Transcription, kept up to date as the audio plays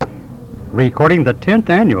recording the 10th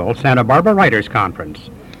Annual Santa Barbara Writers Conference.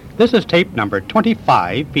 This is tape number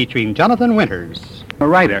 25, featuring Jonathan Winters. A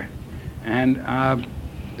writer, and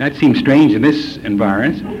that seems strange in this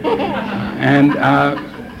environment. And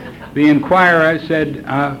the Inquirer said,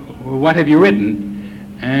 well, what have you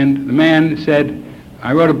written? And the man said,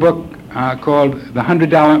 I wrote a book called The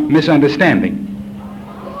 $100 Misunderstanding.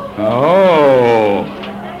 Oh!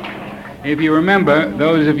 If you remember,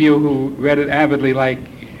 those of you who read it avidly like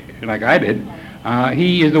I did,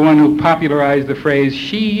 he is the one who popularized the phrase,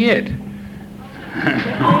 she it.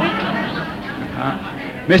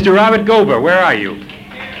 Mr. Robert Gober, where are you?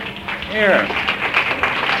 Here.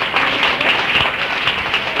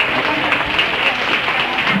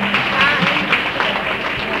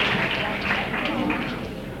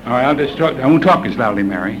 All right, I'll just talk. I won't talk as loudly,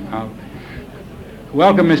 Mary.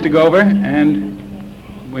 Welcome, Mr. Gober, and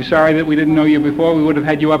we're sorry that we didn't know you before. We would have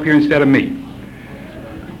had you up here instead of me.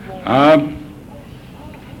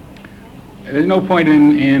 There's no point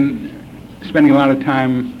in spending a lot of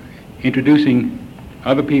time introducing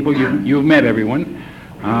other people. You've met everyone.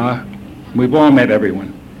 We've all met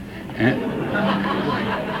everyone.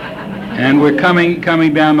 And we're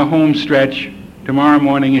coming down the home stretch. Tomorrow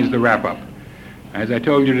morning is the wrap-up. As I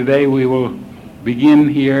told you today, we will begin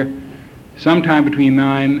here sometime between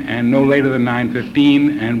 9 and no later than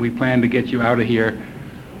 9:15, and we plan to get you out of here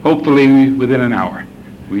hopefully within an hour.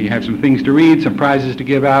 We have some things to read, some prizes to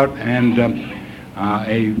give out, and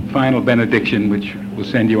a final benediction which will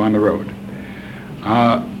send you on the road.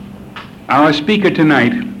 Our speaker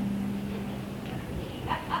tonight,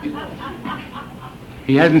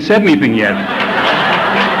 he hasn't said anything yet.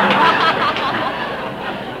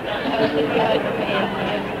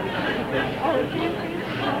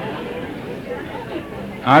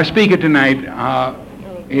 Our speaker tonight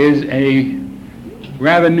is a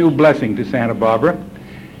rather new blessing to Santa Barbara.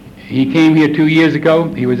 He came here 2 years ago.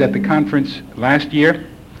 He was at the conference last year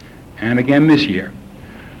and again this year.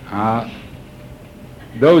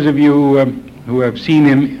 Those of you who have seen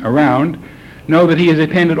him around know that he has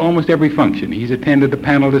attended almost every function. He's attended the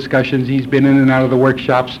panel discussions. He's been in and out of the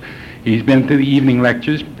workshops. He's been to the evening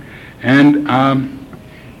lectures. And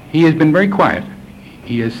he has been very quiet.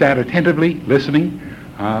 He has sat attentively listening,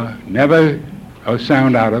 never a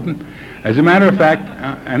sound out of him. As a matter of fact,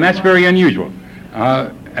 and that's very unusual.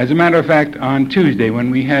 As a matter of fact, on Tuesday when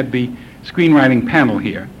we had the screenwriting panel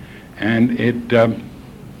here, and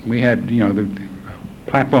we had, the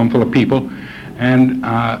platform full of people, and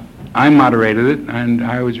I moderated it, and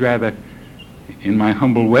I was rather, in my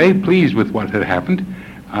humble way, pleased with what had happened.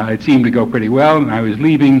 It seemed to go pretty well, and I was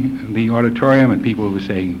leaving the auditorium, and people were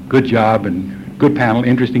saying, good job, and good panel,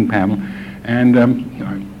 interesting panel, and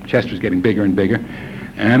our chest was getting bigger and bigger,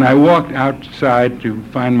 and I walked outside to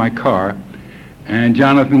find my car, and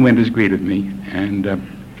Jonathan Winters greeted me and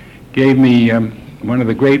gave me one of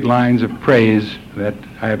the great lines of praise that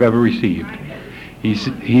I have ever received.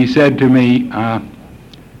 He said to me,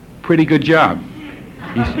 pretty good job.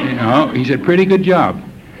 He said, pretty good job.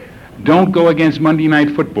 Don't go against Monday Night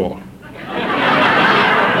Football.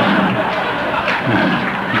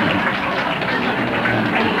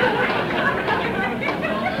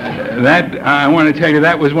 That, I want to tell you,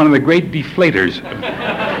 that was one of the great deflators.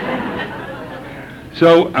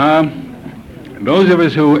 So, those of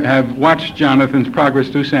us who have watched Jonathan's progress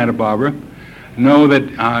through Santa Barbara know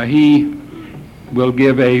that he will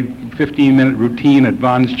give a 15-minute routine at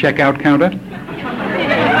Vaughn's checkout counter.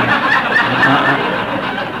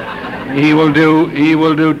 He will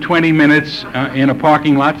do 20 minutes in a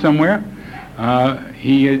parking lot somewhere.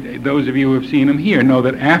 Those of you who have seen him here know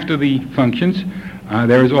that after the functions,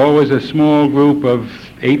 there is always a small group of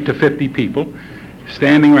 8 to 50 people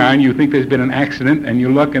standing around. You think there's been an accident, and you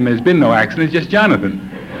look, and there's been no accident. It's just Jonathan.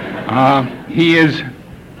 He is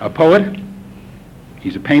a poet.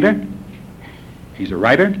 He's a painter. He's a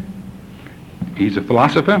writer. He's a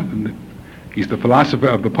philosopher. He's the philosopher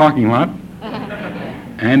of the parking lot.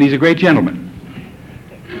 And he's a great gentleman.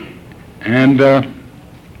 And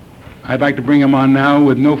I'd like to bring him on now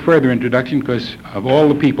with no further introduction, because of all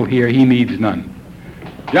the people here, he needs none.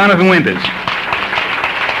 Jonathan Winters.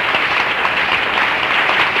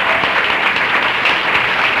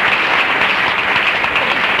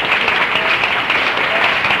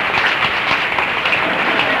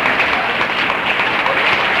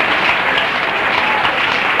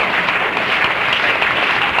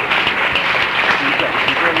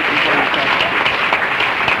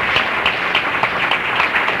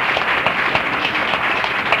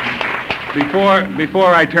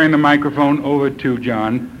 Before I turn the microphone over to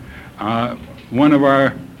John, one of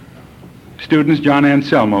our students, John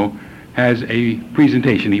Anselmo, has a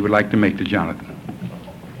presentation he would like to make to Jonathan.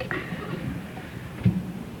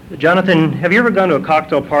 Jonathan, have you ever gone to a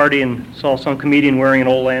cocktail party and saw some comedian wearing an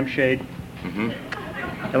old lampshade? Mm-hmm.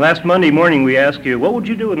 And last Monday morning we asked you, what would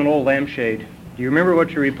you do with an old lampshade? Do you remember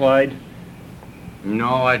what you replied?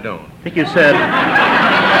 No, I don't. I think you said...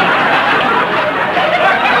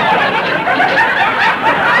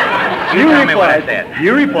 Tell me what I said.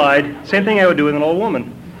 You replied, same thing I would do with an old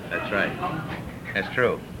woman. That's right. That's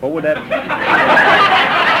true. What would that...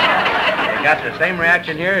 I got the same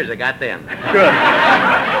reaction here as I got then. Good.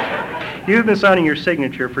 You've been signing your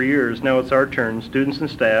signature for years. Now it's our turn. Students and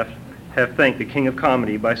staff have thanked the King of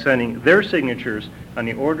Comedy by signing their signatures on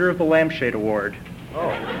the Order of the Lampshade Award. Oh.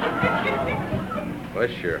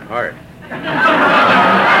 Bless your heart.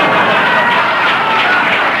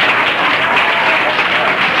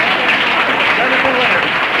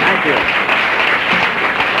 Thank you.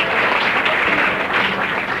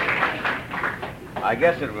 I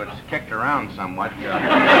guess it was kicked around somewhat.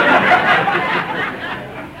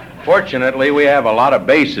 Fortunately, we have a lot of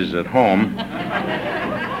bases at home,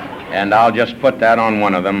 and I'll just put that on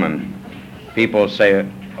one of them, and people say,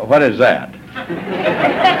 "What is that?"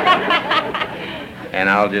 And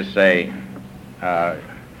I'll just say,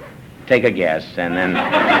 "Take a guess," and then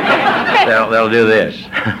they'll do this,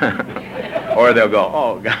 or they'll go,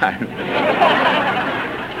 "Oh God."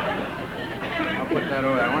 I'll put that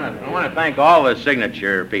over. I want to thank all the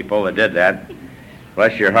signature people that did that.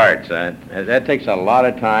 Bless your hearts. That takes a lot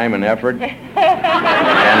of time and effort. And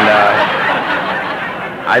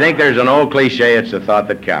I think there's an old cliche, it's the thought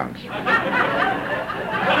that counts.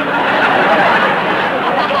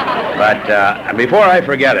 But before I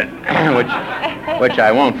forget it, which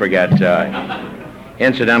I won't forget,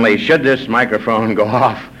 incidentally, should this microphone go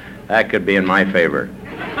off, that could be in my favor.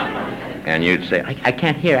 And you'd say, I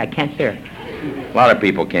can't hear. A lot of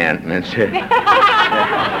people can't, and it's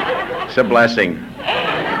a blessing.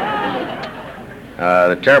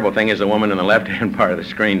 The terrible thing is the woman in the left-hand part of the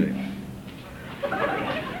screen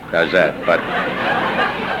does that. But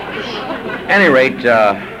at any rate,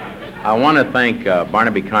 I want to thank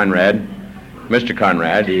Barnaby Conrad, Mr.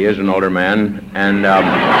 Conrad. He is an older man, and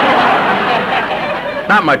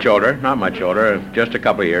not much older, just a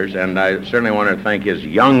couple of years. And I certainly want to thank his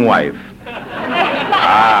young wife.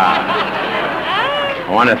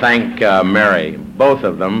 I want to thank Mary. Both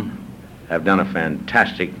of them have done a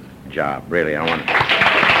fantastic job, really.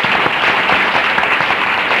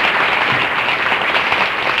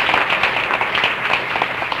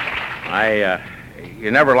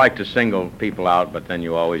 You never like to single people out, but then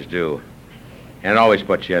you always do. And it always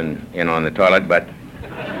puts you in on the toilet,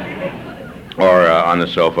 or on the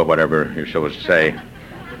sofa, whatever you're supposed to say.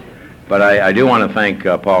 But I do want to thank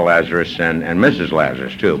Paul Lazarus and Mrs.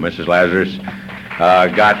 Lazarus, too. Mrs. Lazarus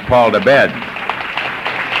got Paul to bed.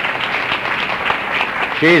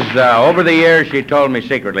 She's, over the years, she told me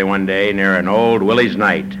secretly one day near an old Willie's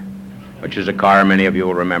Night, which is a car many of you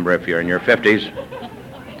will remember if you're in your 50s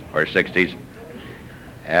or 60s,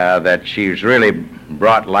 that she's really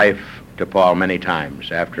brought life to Paul many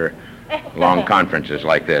times after long conferences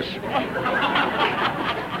like this.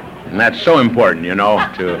 And that's so important, you know,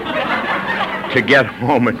 to get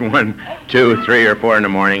home at 1, 2, 3, or 4 in the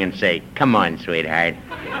morning and say, "Come on, sweetheart,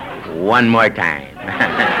 one more time."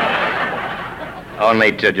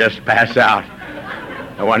 Only to just pass out.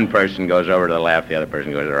 The one person goes over to the left, the other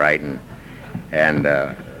person goes to the right, and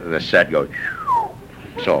the set goes.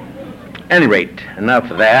 So, at any rate,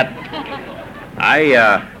 enough of that.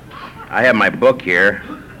 I have my book here,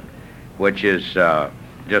 which is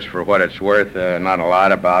just for what it's worth, not a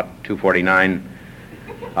lot, about $2.49.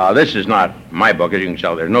 This is not my book, as you can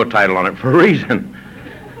tell. There's no title on it for a reason,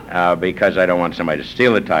 because I don't want somebody to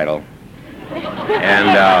steal the title.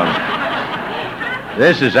 And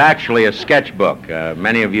this is actually a sketchbook.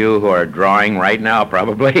 Many of you who are drawing right now,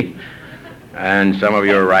 probably, and some of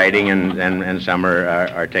you are writing, and some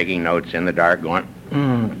are taking notes in the dark, going,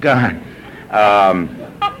 God.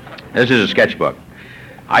 This is a sketchbook.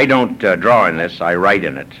 I don't draw in this, I write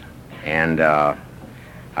in it. And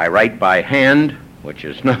I write by hand, which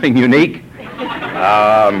is nothing unique,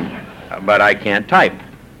 but I can't type.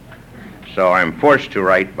 So I'm forced to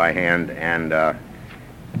write by hand, and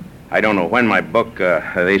I don't know when my book,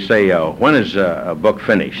 they say, when is a book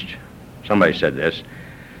finished? Somebody said this,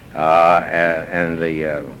 and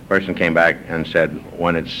the person came back and said,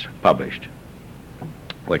 when it's published,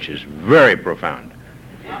 which is very profound.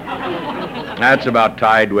 That's about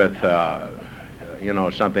tied with,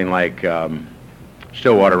 something like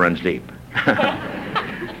Still Water Runs Deep,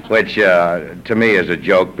 which to me is a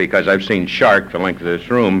joke, because I've seen Shark, the length of this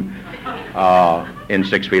room, in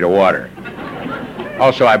 6 feet of water.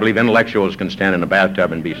 Also, I believe intellectuals can stand in a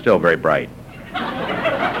bathtub and be still very bright.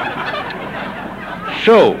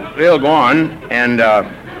 So, we'll go on, and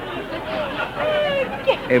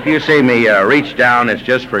if you see me reach down, it's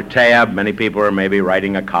just for Tab. Many people are maybe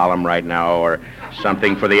writing a column right now or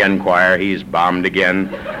something for the Enquirer. He's bombed again.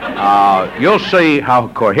 You'll see how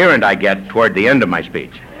coherent I get toward the end of my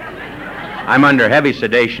speech. I'm under heavy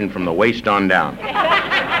sedation from the waist on down.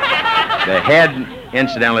 The head,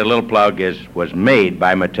 incidentally, little plug, was made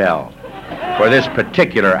by Mattel for this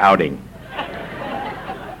particular outing.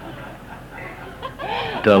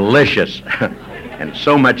 Delicious. And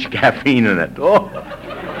so much caffeine in it. Oh.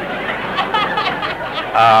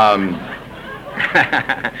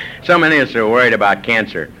 So many of us are worried about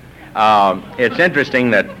cancer. It's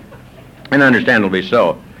interesting that, and understandably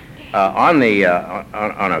so, on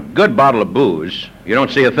a good bottle of booze, you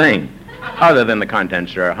don't see a thing, other than the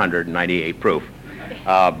contents are 198 proof.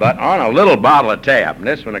 But on a little bottle of Tab, and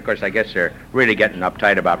this one, of course, I guess they're really getting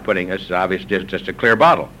uptight about putting this, obviously, just a clear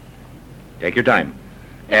bottle. Take your time.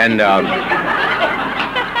 And on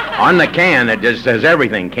the can, it just says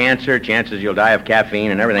everything. Cancer, chances you'll die of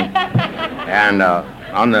caffeine and everything. And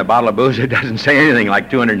on the bottle of booze, it doesn't say anything like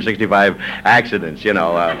 265 accidents,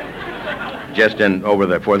 just over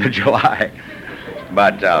the 4th of July.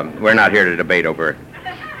 But we're not here to debate over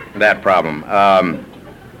that problem.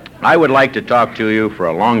 I would like to talk to you for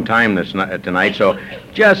a long time tonight, so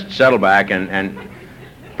just settle back and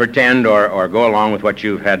pretend or go along with what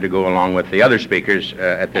you've had to go along with the other speakers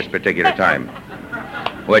at this particular time,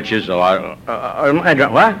 which is a lot.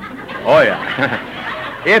 What? Oh, yeah.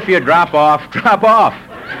 If you drop off, drop off.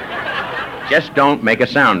 Just don't make a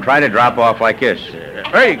sound. Try to drop off like this.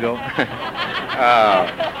 There you go.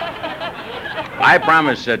 I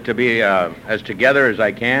promise to be as together as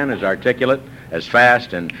I can, as articulate, as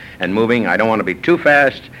fast and moving. I don't want to be too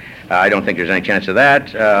fast. I don't think there's any chance of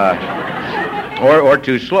that. Or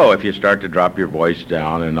too slow if you start to drop your voice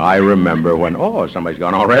down. And I remember when, somebody's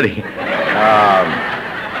gone already.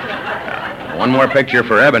 One more picture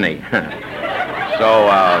for Ebony. So,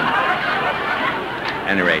 at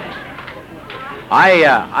any rate,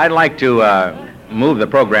 I'd like to move the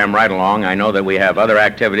program right along. I know that we have other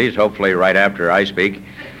activities, hopefully right after I speak.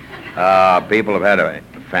 People have had a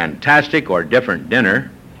fantastic or different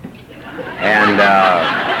dinner. And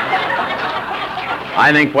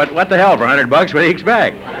I think, what the hell, for $100, what do you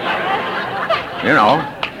expect?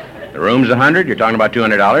 The room's $100, you're talking about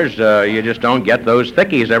 $200. You just don't get those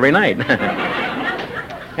thickies every night.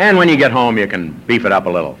 And when you get home, you can beef it up a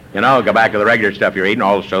little. Go back to the regular stuff you're eating,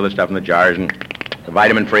 all the other stuff in the jars and the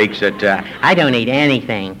vitamin freaks that... I don't eat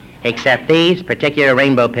anything except these particular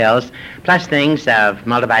rainbow pills, plus things of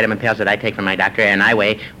multivitamin pills that I take from my doctor, and I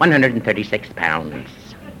weigh 136 pounds.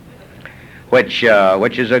 Which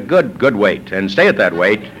is a good weight. And stay at that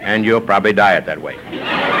weight, and you'll probably die at that weight.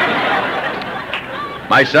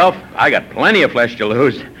 Myself, I got plenty of flesh to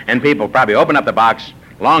lose, and people probably open up the box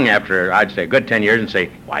long after, I'd say, a good 10 years and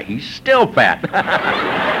say, why, he's still fat.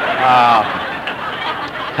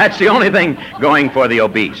 That's the only thing going for the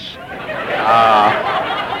obese.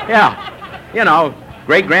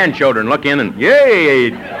 Great-grandchildren look in and,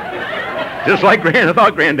 yay, just like I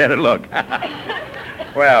thought Granddad would look.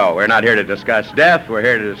 Well, we're not here to discuss death. We're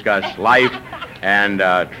here to discuss life and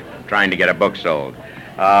trying to get a book sold.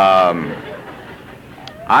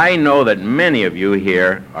 I know that many of you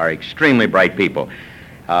here are extremely bright people.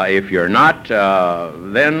 If you're not,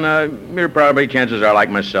 then you're probably, chances are, like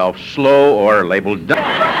myself, slow or labeled dumb.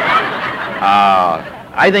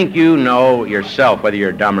 I think you know yourself whether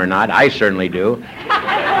you're dumb or not. I certainly do.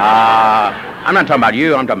 I'm not talking about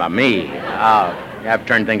you. I'm talking about me. You have to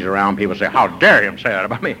turn things around. People say, how dare him say that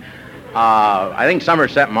about me? I think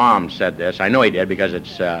Somerset Maugham said this. I know he did because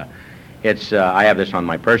I have this on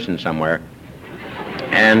my person somewhere.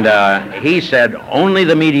 And he said, only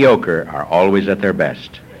the mediocre are always at their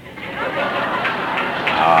best.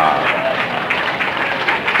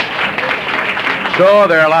 So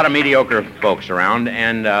there are a lot of mediocre folks around,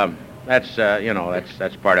 and that's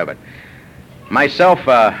part of it. Myself,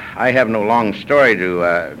 I have no long story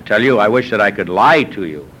to tell you. I wish that I could lie to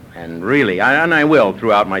you, and really, and I will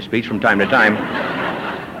throughout my speech from time to time.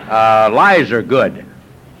 Lies are good.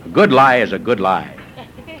 A good lie is a good lie.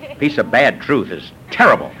 A piece of bad truth is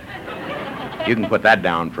terrible. You can put that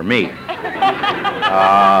down for me.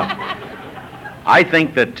 I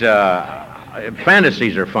think that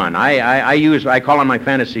fantasies are fun. I call on my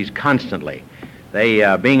fantasies constantly.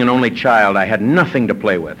 They, being an only child, I had nothing to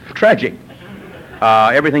play with. Tragic.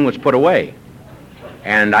 Everything was put away.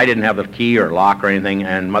 And I didn't have the key or lock or anything,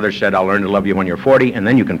 and Mother said, I'll learn to love you when you're 40, and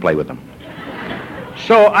then you can play with them.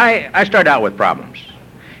 So I started out with problems.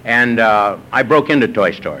 And I broke into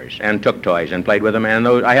toy stores and took toys and played with them. And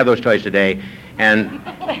I have those toys today. And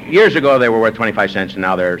years ago, they were worth 25 cents, and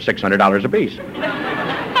now they're $600 a piece.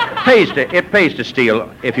 It pays to steal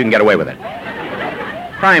if you can get away with it.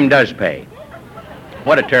 Crime does pay.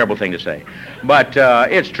 What a terrible thing to say. But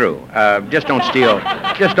it's true. Just don't steal.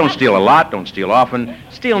 Just don't steal a lot. Don't steal often.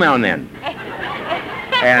 Steal now and then.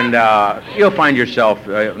 And you'll find yourself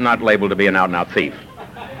not labeled to be an out-and-out thief.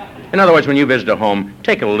 In other words, when you visit a home,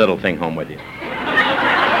 take a little thing home with you.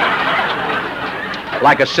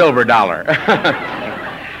 Like a silver dollar.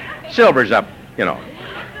 Silver's up, you know.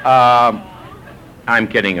 I'm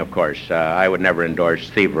kidding, of course. I would never endorse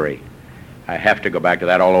thievery. I have to go back to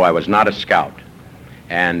that, although I was not a scout.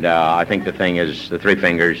 And I think the thing is the three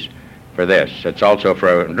fingers for this. It's also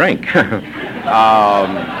for a drink. But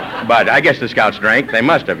I guess the scouts drank. They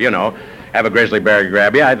must have, you know. Have a grizzly bear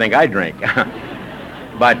grab you. I think I drink.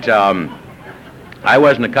 But I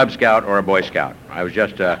wasn't a Cub Scout or a Boy Scout. I was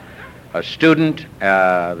just a student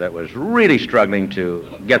that was really struggling to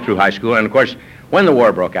get through high school. And, of course, when the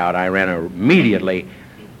war broke out, I ran immediately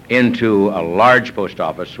into a large post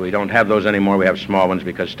office. We don't have those anymore. We have small ones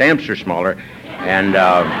because stamps are smaller. And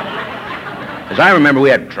as I remember, we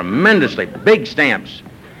had tremendously big stamps.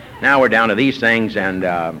 Now we're down to these things and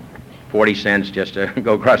 40 cents just to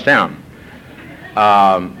go across town.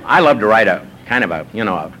 I love to ride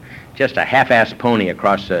just a half-assed pony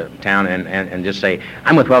across the town and just say,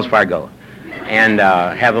 I'm with Wells Fargo. And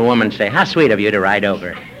have a woman say, how sweet of you to ride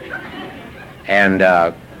over. And,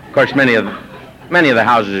 of course, many of the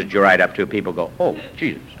houses that you ride up to, people go, oh,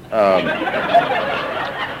 Jesus.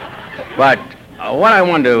 But what I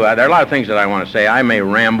want to do, there are a lot of things that I want to say. I may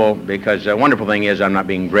ramble because the wonderful thing is I'm not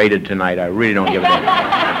being graded tonight. I really don't give a damn.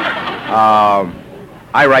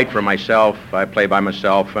 I write for myself. I play by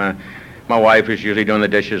myself. My wife is usually doing the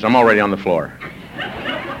dishes. I'm already on the floor.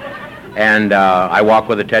 And I walk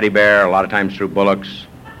with a teddy bear, a lot of times through bullocks.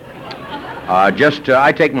 I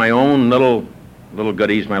take my own little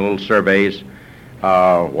goodies, my little surveys,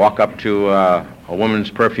 walk up to a woman's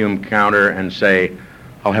perfume counter and say,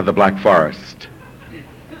 I'll have the Black Forest.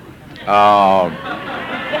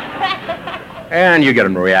 And you get a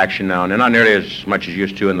reaction now, and not nearly as much as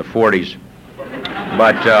used to in the 40s.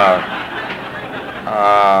 But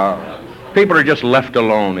people are just left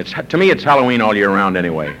alone. To me, it's Halloween all year round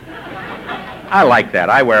anyway. I like that.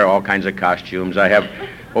 I wear all kinds of costumes. I have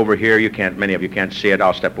over here, many of you can't see it.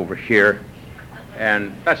 I'll step over here,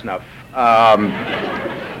 and that's enough.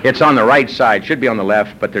 It's on the right side. Should be on the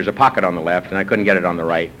left, but there's a pocket on the left, and I couldn't get it on the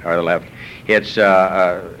right or the left. It's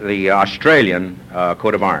the Australian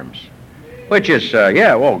coat of arms, which is,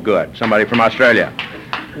 good. Somebody from Australia.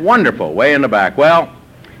 Wonderful, way in the back. Well,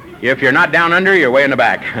 if you're not down under, you're way in the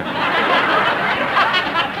back.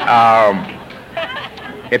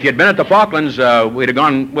 If you'd been at the Falklands, we'd have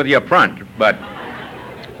gone with you up front. But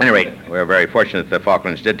at any rate, we're very fortunate that the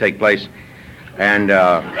Falklands did take place. And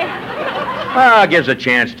it gives a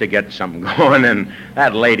chance to get something going. And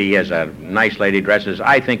that lady is a nice lady, dresses,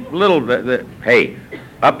 I think, hey,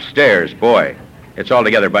 upstairs, boy, it's all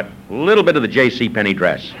together, but a little bit of the J.C. Penney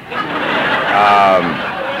dress.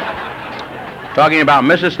 Talking about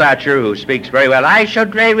Mrs. Thatcher, who speaks very well, I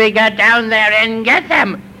should say we got down there and get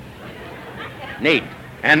them. Neat.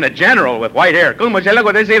 And the general with white hair. All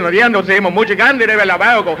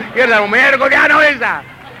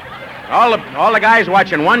the guys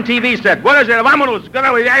watching one TV said,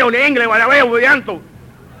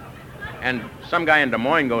 and some guy in Des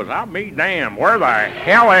Moines goes, I'll be damned, where the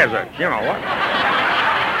hell is it? You know,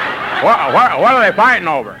 what are they fighting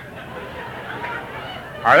over?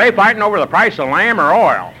 Are they fighting over the price of lamb or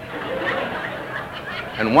oil?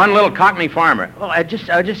 And one little Cockney farmer, well, I just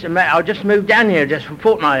moved down here just a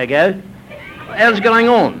fortnight ago. What the hell's going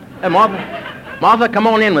on? Hey, Martha, come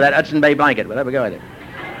on in with that Hudson Bay blanket. We'll have a go at it.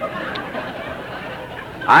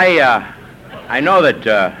 I know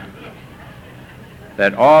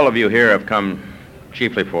that all of you here have come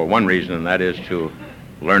chiefly for one reason, and that is to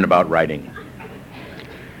learn about writing.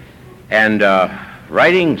 And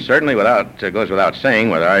writing, certainly goes without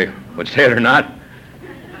saying, whether I would say it or not,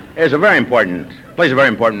 plays a very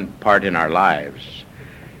important part in our lives.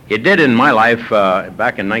 It did in my life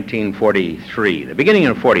back in 1943, the beginning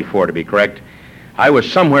of 44 to be correct. I was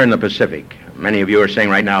somewhere in the Pacific. Many of you are saying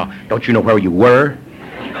right now, don't you know where you were?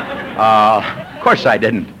 Of course I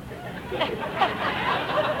didn't.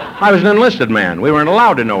 I was an enlisted man. We weren't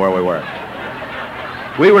allowed to know where we were.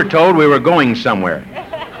 We were told we were going somewhere.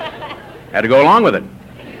 Had to go along with it.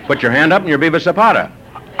 Put your hand up and your Viva Zapata.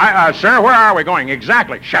 Sir, where are we going?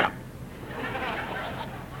 Exactly. Shut up.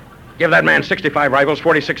 Give that man 65 rifles,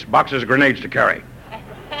 46 boxes of grenades to carry.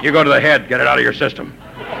 You go to the head, get it out of your system.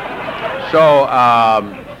 So,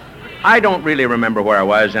 I don't really remember where I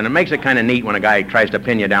was, and it makes it kind of neat when a guy tries to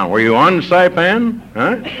pin you down. Were you on Saipan?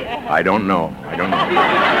 Huh? I don't know.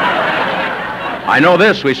 I know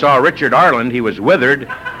this. We saw Richard Arland. He was withered,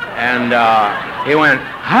 and he went,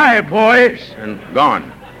 "Hi, boys," and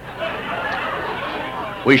gone.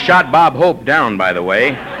 We shot Bob Hope down, by the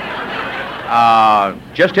way.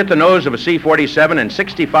 Just hit the nose of a C-47, and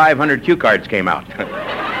 6,500 cue cards came out.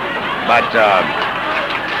 But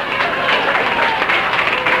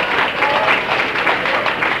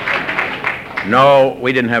no,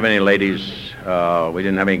 we didn't have any ladies. We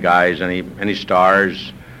didn't have any guys, any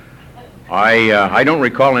stars. I don't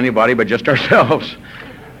recall anybody but just ourselves,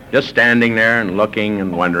 just standing there and looking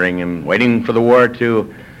and wondering and waiting for the war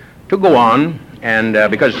to go on. And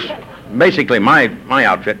because basically my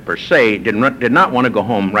outfit per se did not want to go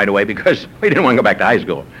home right away because we didn't want to go back to high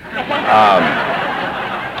school.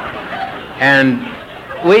 And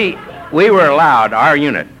we were allowed, our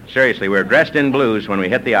unit, seriously, we were dressed in blues when we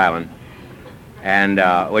hit the island, and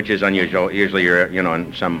which is unusual. Usually you're,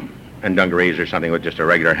 in dungarees or something with just a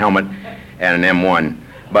regular helmet and an M1.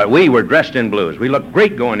 But we were dressed in blues. We looked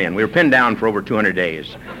great going in. We were pinned down for over 200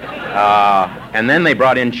 days. And then they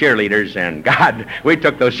brought in cheerleaders, and God, we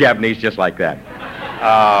took those Japanese just like that.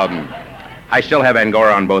 I still have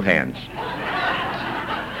Angora on both hands.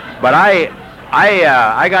 But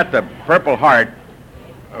I got the Purple Heart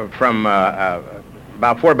from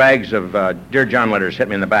about 4 bags of Dear John letters hit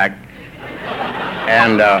me in the back.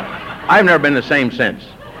 And I've never been the same since.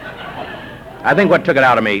 I think what took it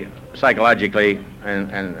out of me psychologically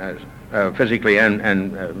and physically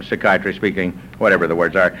and psychiatry speaking, whatever the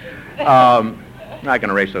words are. I can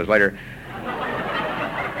erase those later.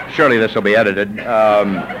 Surely this will be edited.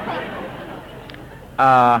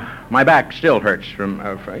 My back still hurts from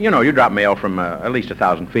you drop mail from at least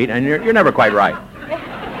 1,000 feet, and you're never quite right,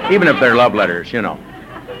 even if they're love letters,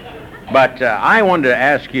 But I wanted to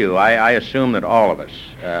ask you, I assume that all of us,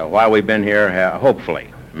 while we've been here,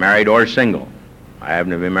 hopefully, married or single, I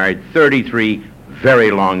happen to be married 33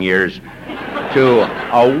 very long years to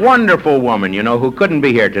a wonderful woman, who couldn't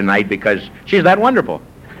be here tonight because she's that wonderful.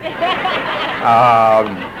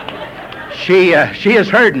 She has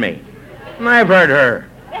heard me, and I've heard her.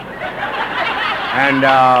 And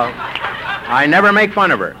I never make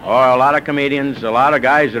fun of her. Oh, a lot of comedians, a lot of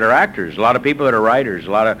guys that are actors, a lot of people that are writers,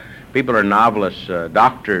 a lot of people are novelists,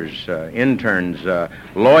 doctors, interns,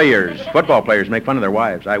 lawyers, football players make fun of their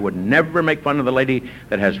wives. I would never make fun of the lady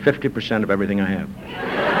that has 50% of everything I have.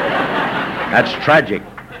 That's tragic.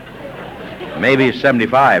 Maybe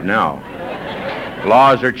 75 now.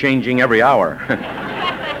 Laws are changing every hour.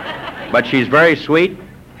 But she's very sweet,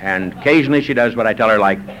 and occasionally she does what I tell her,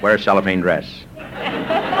 like wear a cellophane dress.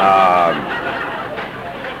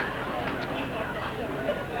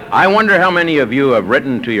 I wonder how many of you have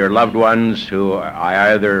written to your loved ones who are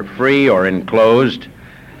either free or enclosed.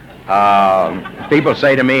 People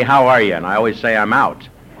say to me, "How are you?" And I always say, "I'm out."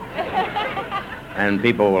 And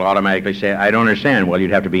people will automatically say, "I don't understand." Well,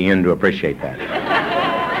 you'd have to be in to appreciate that.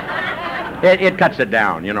 It cuts it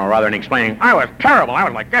down, rather than explaining, "I was terrible, I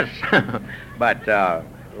was like this." But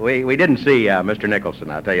we didn't see Mr.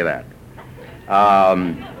 Nicholson, I'll tell you that.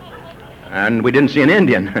 And we didn't see an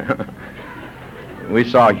Indian. We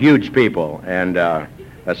saw huge people and a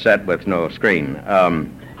set with no screen.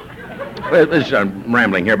 I'm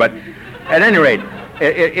rambling here, but at any rate,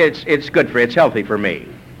 it's good it's healthy for me.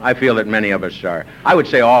 I feel that many of us are, I would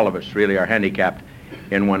say all of us really are handicapped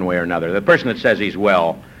in one way or another. The person that says he's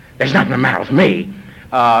well, there's nothing the matter with me,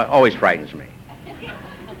 always frightens me.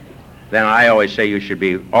 Then I always say you should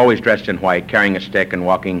be always dressed in white, carrying a stick and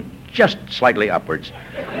walking just slightly upwards.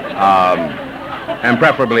 And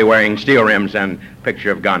preferably wearing steel rims and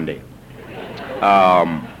picture of Gandhi. I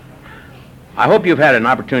hope you've had an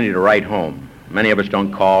opportunity to write home. Many of us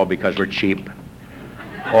don't call because we're cheap,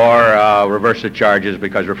 or reverse the charges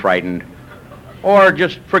because we're frightened, or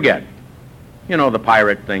just forget. The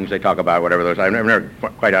pirate things they talk about, whatever those. I've never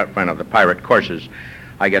quite found out the pirate courses.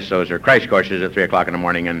 I guess those are crash courses at 3 o'clock in the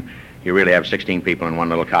morning, and you really have 16 people in one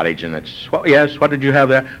little cottage, and it's, yes, what did you have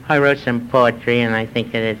there? I wrote some poetry, and I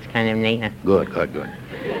think that it's kind of neat. Good.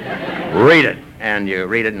 Read it. And you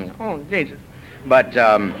read it, and, oh, Jesus. But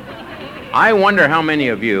I wonder how many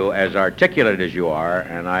of you, as articulate as you are,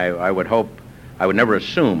 and I would hope, I would never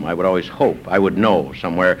assume, I would always hope, I would know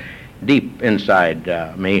somewhere deep inside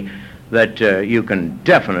me that you can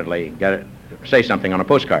definitely say something on a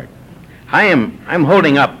postcard. I'm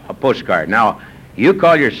holding up a postcard. Now, you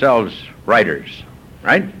call yourselves writers,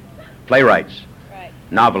 right? Playwrights, right.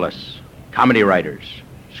 Novelists, comedy writers,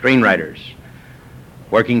 screenwriters,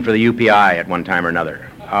 working for the UPI at one time or another,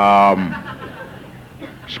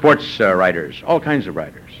 sports writers, all kinds of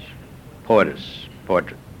writers,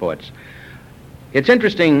 poets. It's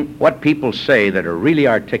interesting what people say that are really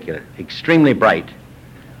articulate, extremely bright,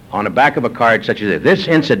 on the back of a card such as this. This,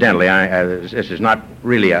 incidentally, this is not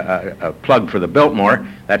really a plug for the Biltmore.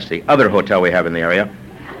 That's the other hotel we have in the area.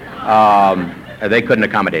 They couldn't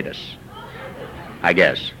accommodate us, I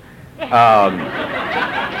guess.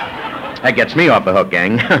 That gets me off the hook,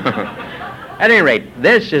 gang. At any rate,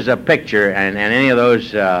 this is a picture, and any of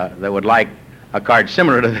those that would like a card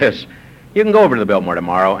similar to this, you can go over to the Biltmore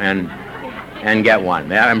tomorrow and get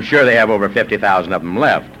one. I'm sure they have over 50,000 of them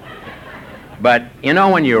left. But, you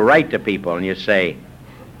know, when you write to people and you say,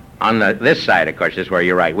 on this side, of course, is where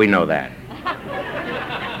you write. We know that.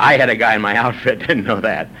 I had a guy in my outfit didn't know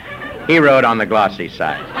that. He wrote on the glossy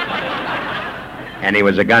side. And he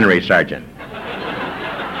was a gunnery sergeant.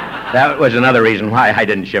 That was another reason why I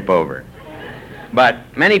didn't ship over.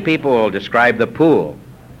 But many people will describe the pool,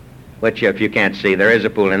 which, if you can't see, there is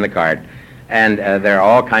a pool in the card. And there are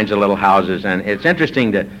all kinds of little houses. And it's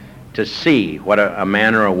interesting to see what a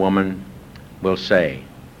man or a woman will say.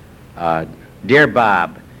 Dear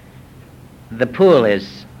Bob, the pool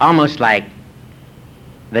is almost like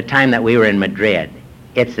the time that we were in Madrid.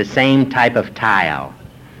 It's the same type of tile.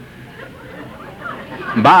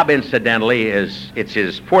 Bob, incidentally, it's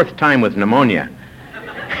his fourth time with pneumonia.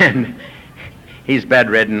 And he's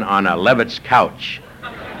bedridden on a Levitt's couch.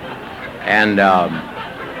 And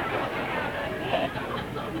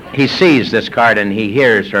he sees this card and he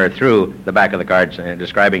hears her through the back of the card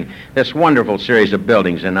describing this wonderful series of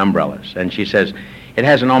buildings and umbrellas. And she says, it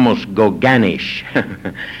has an almost Gauguinish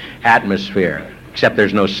atmosphere, except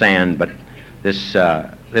there's no sand, but this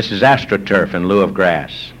is astroturf in lieu of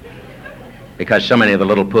grass, because so many of the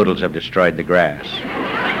little poodles have destroyed the grass.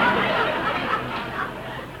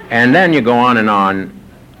 And then you go on,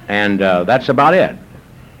 and that's about it.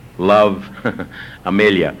 Love,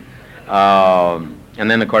 Amelia. And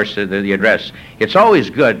then, of course, the address. It's always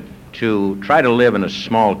good to try to live in a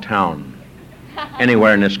small town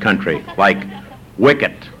anywhere in this country, like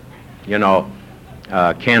Wickett,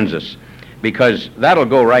 Kansas, because that'll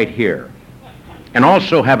go right here. And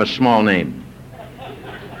also have a small name.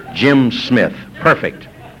 Jim Smith, perfect.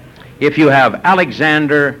 If you have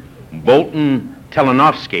Alexander Bolton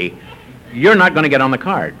Telenovsky, you're not going to get on the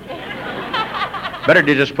card. Better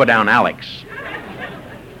to just put down Alex.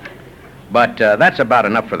 But that's about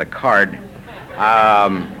enough for the card.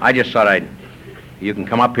 I just thought you can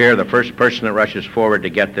come up here. The first person that rushes forward to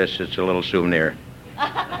get this, it's a little souvenir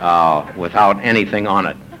without anything on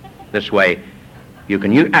it. This way, you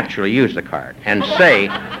can actually use the card and say,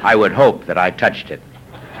 I would hope that I touched it.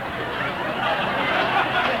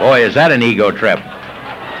 Boy, is that an ego trip.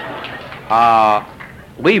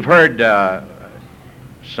 We've heard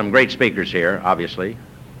some great speakers here, obviously.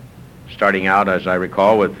 Starting out, as I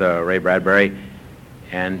recall, with Ray Bradbury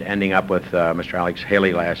and ending up with Mr. Alex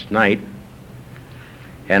Haley last night.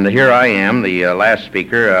 And here I am, the last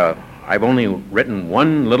speaker. I've only written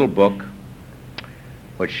one little book,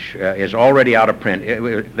 which is already out of print.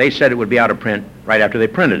 They said it would be out of print right after they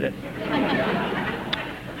printed it.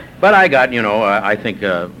 But I got, I think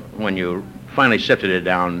when you finally sifted it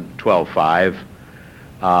down,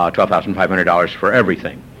 $12,500 for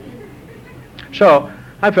everything. So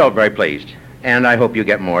I felt very pleased, and I hope you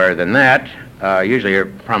get more than that. Usually you're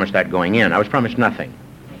promised that going in. I was promised nothing.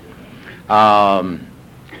 So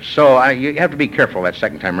you have to be careful that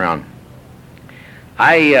second time around.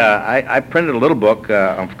 I printed a little book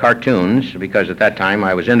of cartoons, because at that time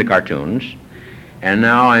I was into cartoons, and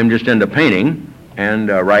now I'm just into painting and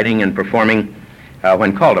writing and performing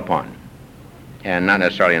when called upon, and not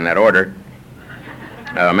necessarily in that order.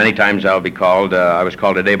 Many times I'll be called. I was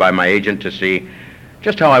called today by my agent to see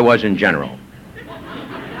just how I was in general.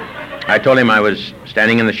 I told him I was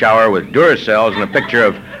standing in the shower with Duracells and a picture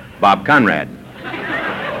of Bob Conrad.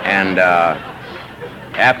 And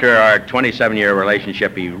after our 27-year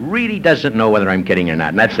relationship, he really doesn't know whether I'm kidding or not.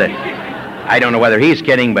 And that's it. I don't know whether he's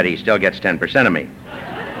kidding, but he still gets 10% of me.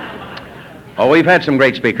 Oh, we've had some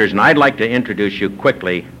great speakers, and I'd like to introduce you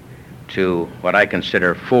quickly to what I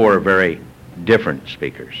consider four very different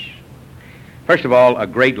speakers. First of all, a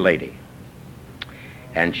great lady.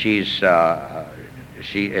 And it's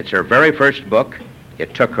her very first book.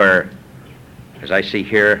 It took her, as I see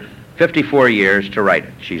here, 54 years to write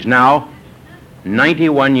it. She's now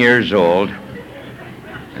 91 years old,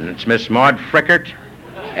 and it's Miss Maud Frickert,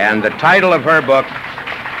 and the title of her book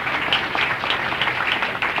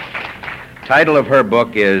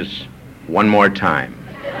is One More Time.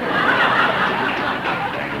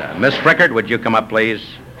 Miss Frickert, would you come up, please?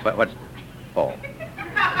 What's... Oh.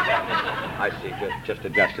 I see. Just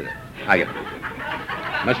adjusted it. I get it.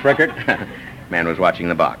 Miss Frickert? Man was watching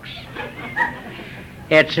the box.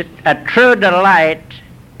 It's a true delight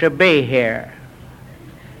to be here.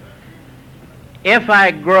 If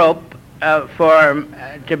I grope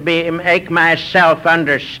to make myself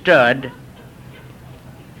understood,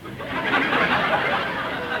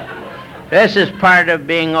 this is part of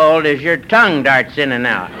being old as your tongue darts in and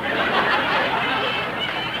out.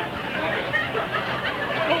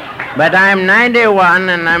 But I'm 91,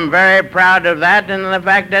 and I'm very proud of that and the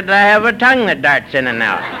fact that I have a tongue that darts in and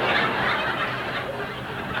out.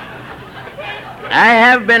 I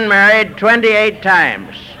have been married 28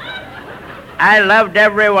 times. I loved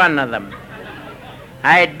every one of them.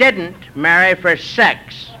 I didn't marry for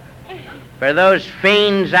sex. For those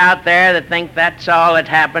fiends out there that think that's all that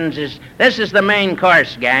happens, this is the main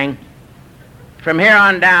course, gang. From here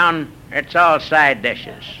on down, it's all side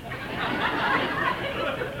dishes.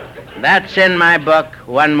 That's in my book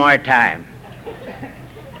one more time.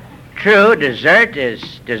 True, dessert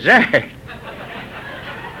is dessert.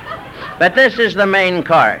 But this is the main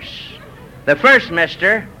course. The first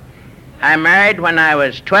mister I married when I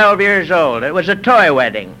was 12 years old. It was a toy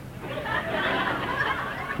wedding.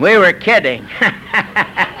 We were kidding.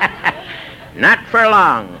 Not for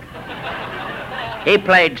long. He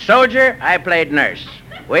played soldier, I played nurse.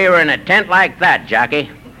 We were in a tent like that, jockey.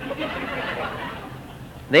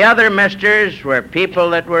 The other misters were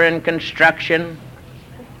people that were in construction.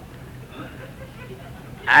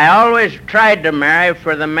 I always tried to marry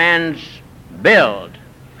for the man's build,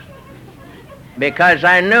 because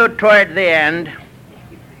I knew toward the end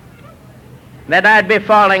that I'd be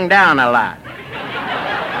falling down a lot.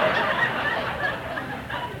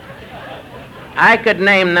 I could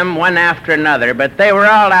name them one after another, but they were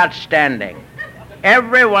all outstanding.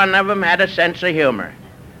 Every one of them had a sense of humor.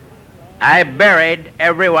 I buried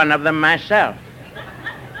every one of them myself.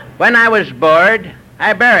 When I was bored,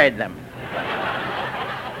 I buried them.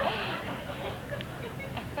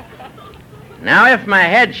 Now, if my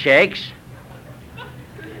head shakes,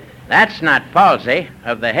 that's not palsy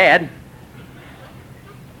of the head.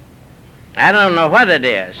 I don't know what it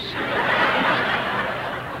is.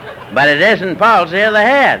 But it isn't palsy of the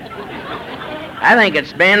head. I think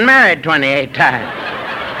it's being married 28 times.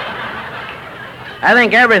 I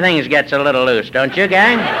think everything gets a little loose, don't you,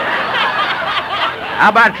 gang? How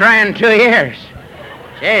about trying 2 years?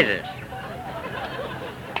 Jesus.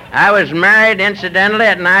 I was married, incidentally,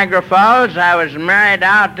 at Niagara Falls. I was married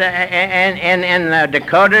out in the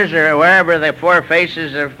Dakotas, or wherever the 4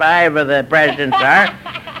 faces or 5 of the presidents are.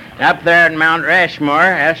 Up there at Mount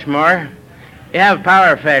Rushmore. You have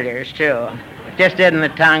power failures, too. It just isn't the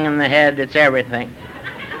tongue and the head, it's everything.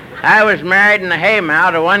 I was married in the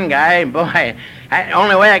haymow to one guy. Boy,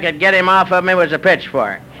 only way I could get him off of me was a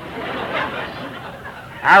pitchfork.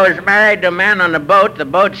 I was married to a man on a boat. The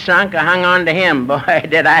boat sunk. I hung on to him. Boy,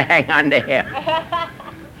 did I hang on to him.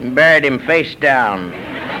 And buried him face down.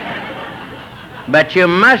 But you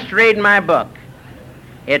must read my book.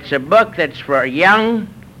 It's a book that's for young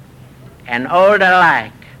and old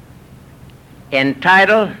alike.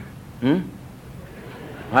 Entitled,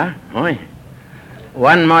 What? Oh,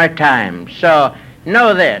 one more time. So,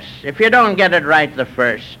 know this. If you don't get it right the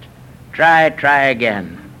first, try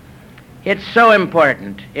again. It's so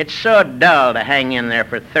important. It's so dull to hang in there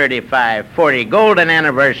for 35, 40, golden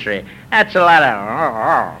anniversary. That's a lot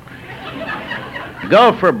of...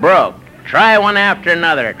 Go for broke. Try one after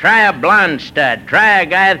another. Try a blonde stud. Try a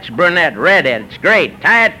guy that's brunette, redhead. It's great.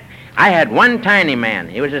 Try it. I had one tiny man.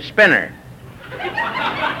 He was a spinner.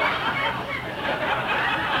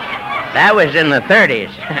 That was in the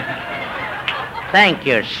 30s. Thank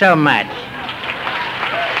you so much.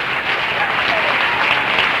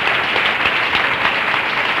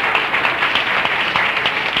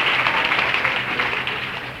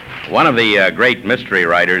 One of the great mystery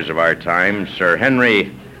writers of our time, Sir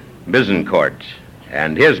Henry Bizencourt,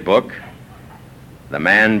 and his book, The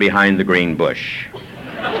Man Behind the Green Bush.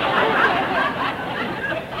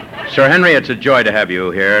 Sir Henry, it's a joy to have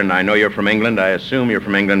you here, and I know you're from England. I assume you're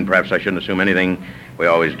from England. Perhaps I shouldn't assume anything. We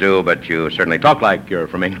always do, but you certainly talk like you're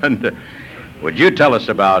from England. Would you tell us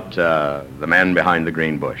about The Man Behind the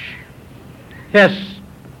Green Bush? Yes.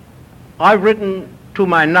 I've written, to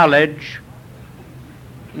my knowledge,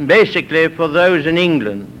 basically for those in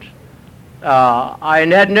England. I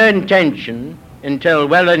had no intention, until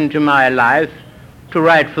well into my life, to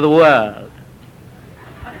write for the world.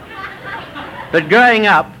 But growing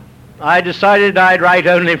up, I decided I'd write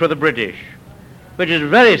only for the British, which is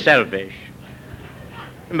very selfish.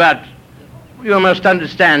 But you must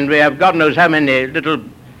understand, we have God knows how many little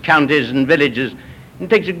counties and villages. It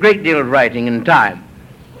takes a great deal of writing and time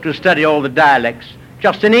to study all the dialects,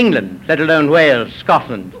 just in England, let alone Wales,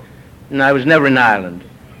 Scotland. And I was never in Ireland.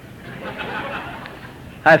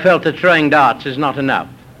 I felt that throwing darts is not enough.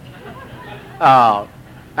 I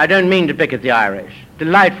don't mean to pick at the Irish.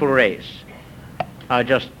 Delightful race. I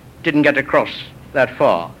just didn't get across that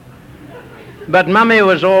far. But Mummy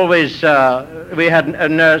was always, we had a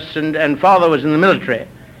nurse, and Father was in the military.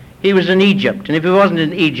 He was in Egypt, and if he wasn't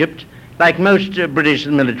in Egypt, like most British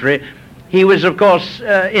military, he was, of course,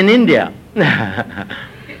 in India.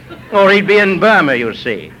 Or he'd be in Burma, you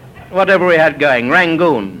see. Whatever we had going,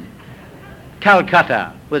 Rangoon,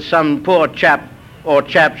 Calcutta, with some poor chap or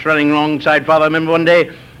chaps running alongside Father. I remember one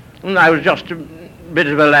day, I was just a bit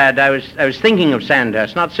of a lad. I was thinking of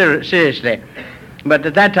Sandhurst, not seriously. But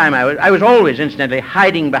at that time, I was always, incidentally,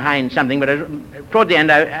 hiding behind something, but toward the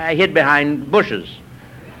end, I hid behind bushes.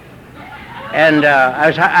 And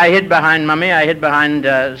I hid behind Mummy, I hid behind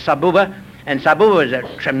Sabuba, and Sabuba was a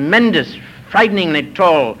tremendous, frighteningly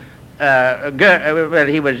tall girl. Well,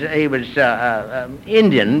 he was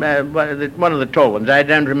Indian, one of the tall ones. I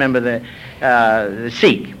don't remember the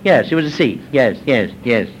Sikh. Yes, he was a Sikh. Yes.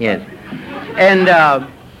 And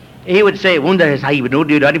he would say, "Wonder Sahib, no,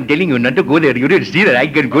 dude, I'm telling you not to go there. You didn't see that. I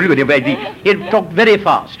can go there." He talked very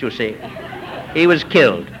fast, you see. He was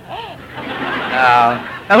killed.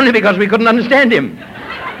 Only because we couldn't understand him.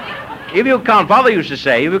 If you can't, Father used to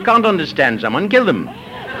say, if you can't understand someone, kill them.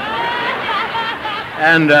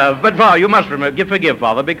 And, but Father, you must forgive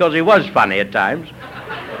Father, because he was funny at times.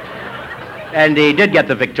 And he did get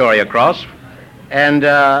the Victoria Cross. And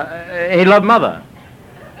he loved Mother.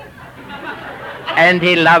 And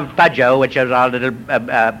he loved Pudjo, which was our little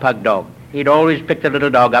pug dog. He'd always pick the little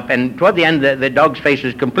dog up, and toward the end, the dog's face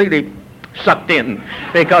was completely sucked in,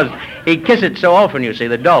 because he'd kiss it so often, you see,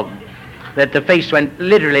 the dog, that the face went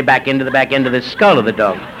literally back into the back end of the skull of the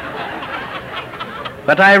dog.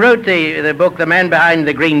 But I wrote the book, The Man Behind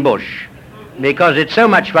the Green Bush, because it's so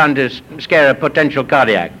much fun to scare a potential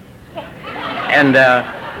cardiac. And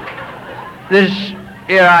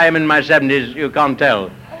here I am in my 70s, you can't tell.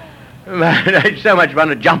 It's so much fun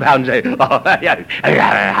to jump out and say,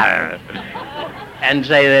 and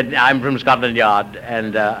say that I'm from Scotland Yard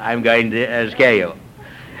and I'm going to scare you.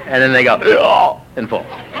 And then they go, and fall.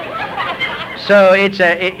 So it's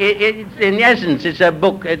in essence, it's a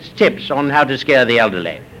book, it's tips on how to scare the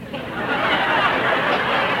elderly.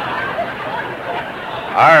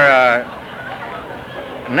 Our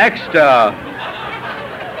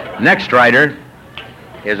next writer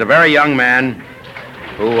is a very young man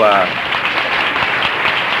who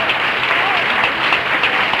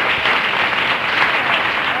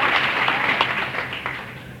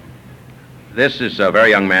this is a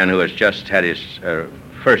very young man who has just had his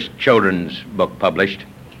first children's book published,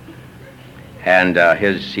 and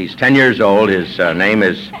he's 10 years old. His name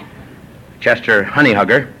is Chester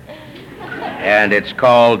Honeyhugger, and it's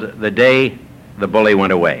called The Day the Bully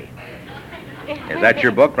Went Away. Is that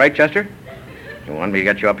your book, right, Chester? You want me to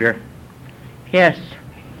get you up here? Yes.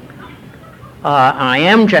 I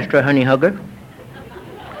am Chester Honeyhugger,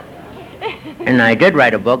 and I did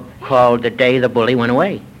write a book called The Day the Bully Went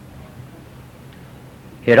Away.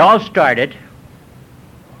 It all started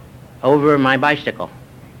over my bicycle.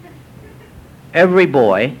 Every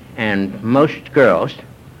boy and most girls,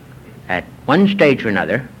 at one stage or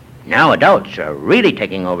another, now adults are really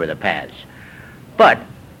taking over the paths, but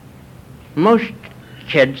most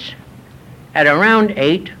kids at around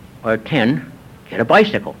 8 or 10 get a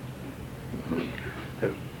bicycle.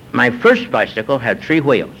 My first bicycle had 3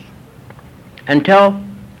 wheels, until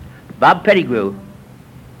Bob Pettigrew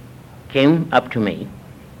came up to me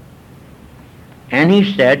and he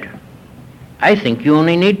said, "I think you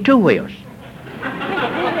only need 2 wheels."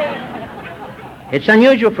 It's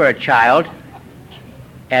unusual for a child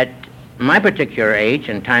at my particular age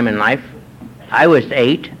and time in life. I was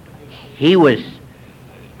 8, he was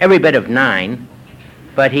every bit of 9,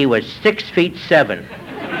 but he was 6'7".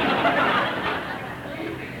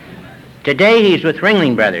 Today he's with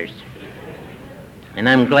Ringling Brothers, and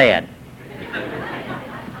I'm glad.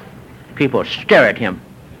 People stare at him.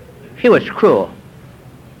 He was cruel.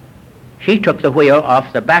 He took the wheel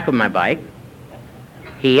off the back of my bike.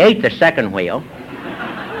 He ate the second wheel,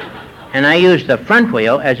 and I used the front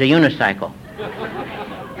wheel as a unicycle,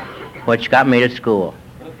 which got me to school.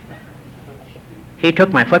 He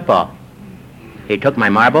took my football. He took my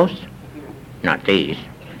marbles, not these.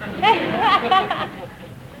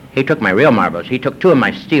 He took my real marbles. He took 2 of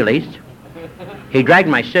my steelies. He dragged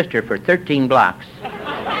my sister for 13 blocks.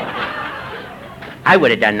 I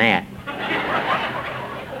would have done that.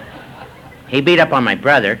 He beat up on my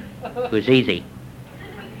brother. It was easy.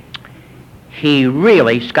 He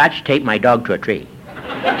really scotch-taped my dog to a tree.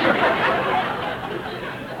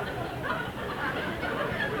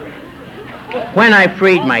 When I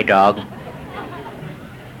freed my dog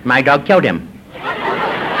killed him.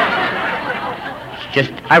 It's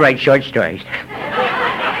just, I write short stories.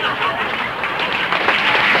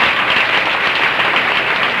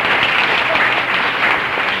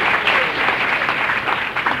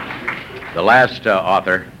 The last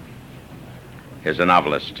author is a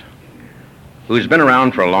novelist who's been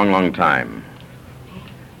around for a long, long time.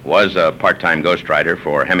 Was a part-time ghostwriter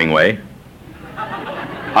for Hemingway,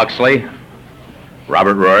 Huxley,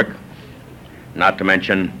 Robert Ruark, not to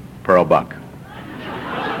mention Pearl Buck.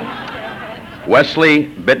 Wesley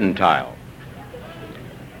Bittentile,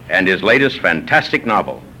 and his latest fantastic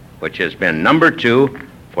novel, which has been #2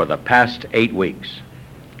 for the past 8 weeks.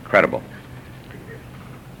 Incredible.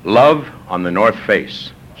 Love on the North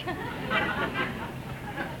Face.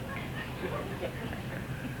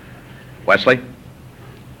 Wesley?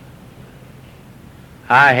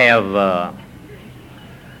 I've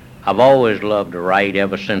always loved to write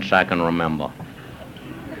ever since I can remember.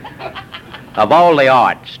 Of all the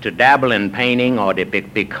arts, to dabble in painting or to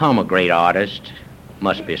become a great artist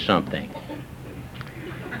must be something.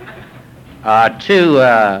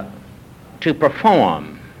 To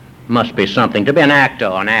perform must be something. To be an actor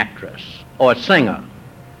or an actress or a singer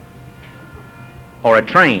or a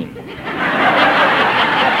train.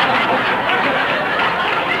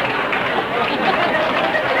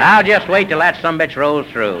 I'll just wait till that sumbitch rolls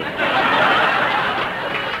through.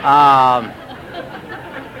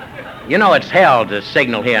 You know, it's hell to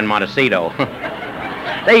signal here in Montecito.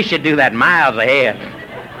 They should do that miles ahead.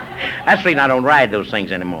 That's the reason I don't ride those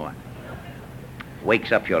things anymore.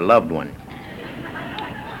 Wakes up your loved one.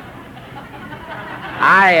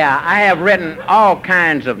 I have written all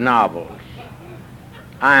kinds of novels.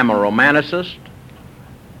 I am a romanticist.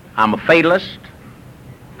 I'm a fatalist.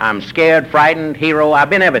 I'm scared, frightened, hero. I've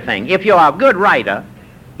been everything. If you're a good writer,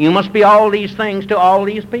 you must be all these things to all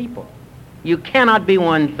these people. You cannot be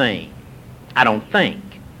one thing, I don't think,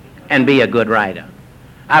 and be a good writer.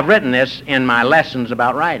 I've written this in my lessons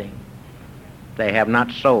about writing. They have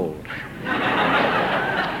not sold. But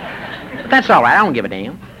that's all right. I don't give a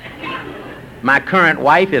damn. My current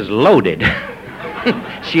wife is loaded.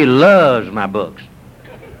 She loves my books.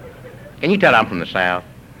 Can you tell I'm from the South?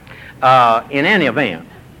 In any event.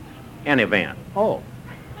 Oh.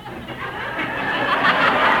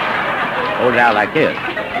 Hold it out like this.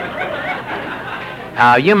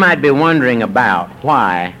 You might be wondering about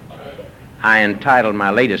why I entitled my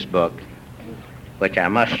latest book, which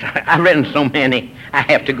I've written so many, I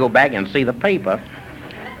have to go back and see the paper,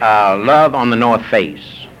 Love on the North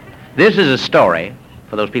Face. This is a story,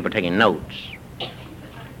 for those people taking notes,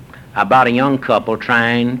 about a young couple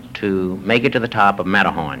trying to make it to the top of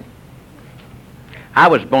Matterhorn. I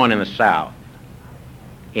was born in the South,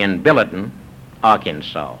 in Billiton,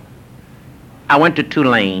 Arkansas. I went to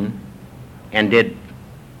Tulane and did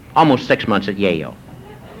almost 6 months at Yale.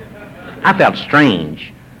 I felt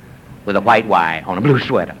strange with a white Y on a blue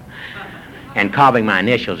sweater and carving my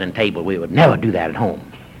initials in table. We would never do that at home.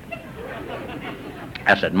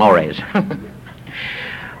 That's at Morey's.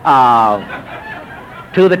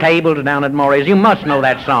 To the tables down at Morey's. You must know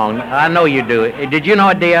that song. I know you do. Did you know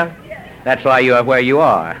it, dear? That's why you are where you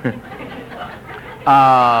are.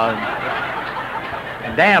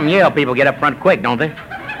 Damn Yale people get up front quick, don't they?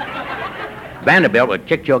 Vanderbilt would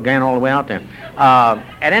kick your gun all the way out there.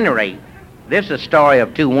 At any rate, this is a story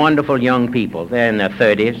of two wonderful young people. They're in their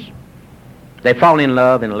 30s. They fall in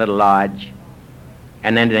love in a little lodge,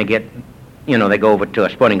 and then they get, they go over to a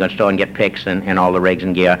sporting goods store and get picks and all the rigs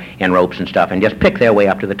and gear and ropes and stuff and just pick their way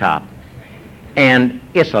up to the top. And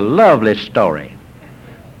it's a lovely story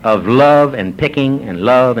of love and picking and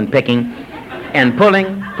love and picking and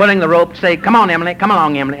pulling the rope, say, come on, Emily, come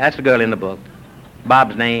along, Emily. That's the girl in the book.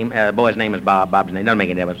 Bob's name, boy's name is Bob. Bob's name, doesn't make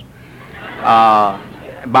any difference.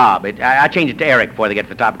 Bob. I changed it to Eric before they get to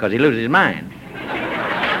the top because he loses his mind.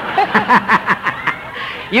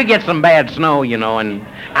 You get some bad snow, and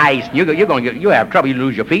ice. You have trouble. You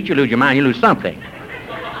lose your feet. You lose your mind. You lose something.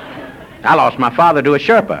 I lost my father to a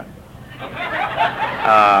Sherpa.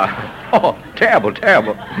 Terrible,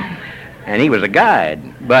 terrible. And he was a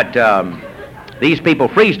guide. But these people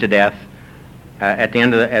freeze to death at the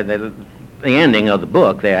end of the ending of the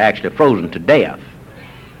book. They're actually frozen to death.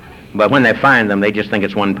 But when they find them, they just think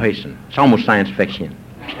it's one person. It's almost science fiction.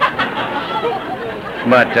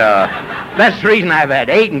 But that's the reason I've had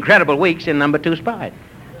 8 incredible weeks in #2 spot.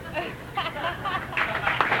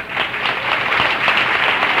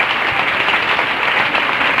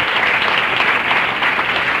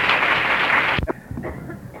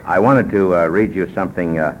 I wanted to read you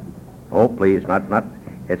something. Oh, please, not.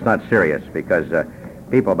 It's not serious because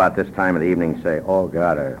people about this time of the evening say, "Oh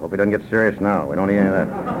God, I hope he doesn't get serious now." We don't need any of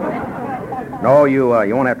that. No, you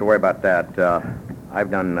won't have to worry about that.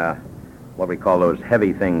 I've done what we call those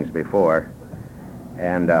heavy things before,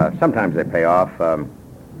 and sometimes they pay off,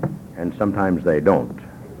 and sometimes they don't.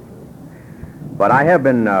 But I have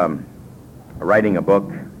been writing a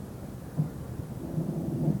book.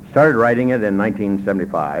 Started writing it in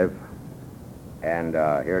 1975, and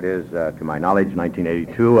here it is, to my knowledge,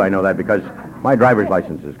 1982. I know that because my driver's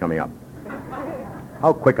license is coming up.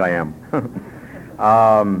 How quick I am.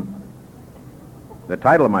 The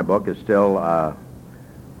title of my book is still,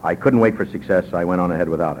 I Couldn't Wait for Success, so I Went On Ahead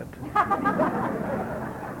Without It.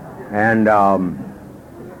 And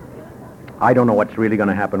I don't know what's really going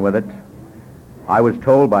to happen with it. I was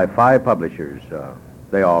told by 5 publishers.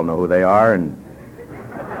 They all know who they are, and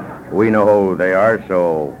we know who they are,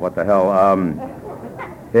 so what the hell.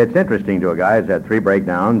 It's interesting to a guy who's had 3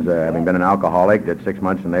 breakdowns, having been an alcoholic, did 6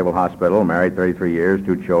 months in Naval Hospital, married 33 years,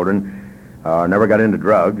 2 children, never got into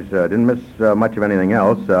drugs, didn't miss much of anything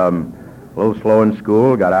else, a little slow in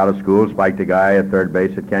school, got out of school, spiked a guy at third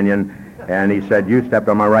base at Kenyon, and he said, "You stepped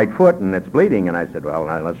on my right foot and it's bleeding." And I said, "Well,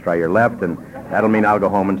 now let's try your left, and that'll mean I'll go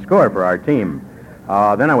home and score for our team."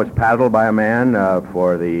 Then I was paddled by a man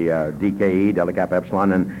for the DKE, Delta Kappa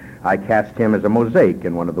Epsilon, and I cast him as a mosaic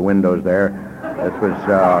in one of the windows there. This was,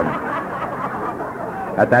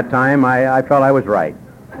 at that time, I felt I was right.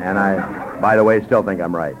 And I, by the way, still think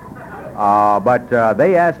I'm right. But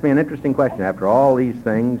they asked me an interesting question. After all these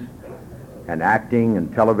things, and acting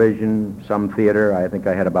and television, some theater, I think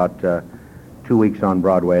I had about 2 weeks on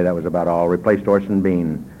Broadway. That was about all. Replaced Orson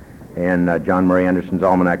Bean in John Murray Anderson's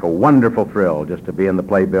Almanac. A wonderful thrill just to be in the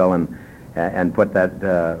playbill and put that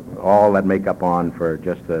all that makeup on for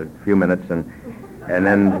just a few minutes and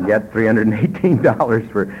then get $318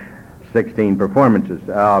 for 16 performances.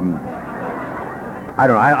 I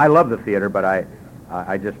don't know. I love the theater, but I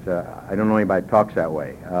just I don't know anybody talks that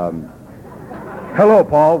way. Hello,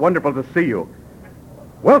 Paul. Wonderful to see you.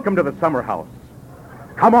 Welcome to the summer house.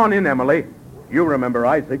 Come on in, Emily. You remember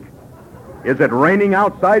Isaac. Is it raining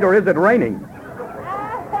outside or is it raining?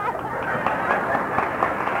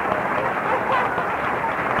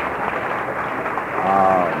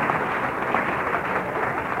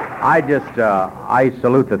 I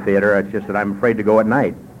salute the theater. It's just that I'm afraid to go at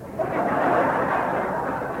night.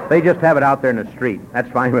 They just have it out there in the street. That's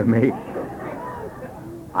fine with me.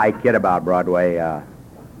 I kid about Broadway.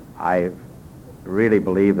 I really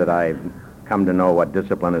believe that I've come to know what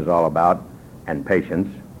discipline is all about and patience.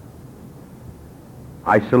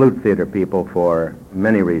 I salute theater people for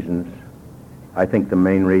many reasons. I think the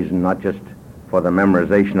main reason, not just for the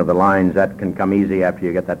memorization of the lines, that can come easy after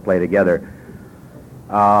you get that play together.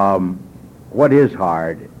 What is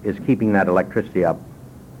hard is keeping that electricity up,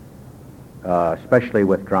 especially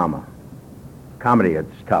with drama. Comedy,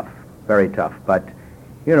 it's tough, very tough, but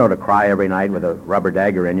you know, to cry every night with a rubber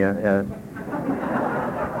dagger in you,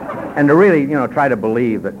 and to really, try to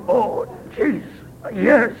believe that, oh, jeez,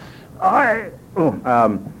 yes,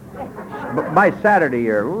 by Saturday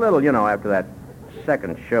you're a little, after that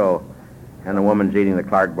second show, and the woman's eating the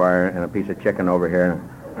Clark bar and a piece of chicken over here.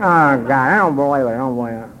 Oh, God, I don't believe it.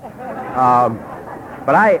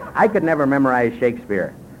 But I could never memorize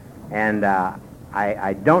Shakespeare, and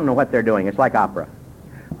I don't know what they're doing. It's like opera.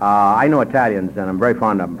 I know Italians, and I'm very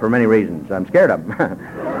fond of them for many reasons. I'm scared of them.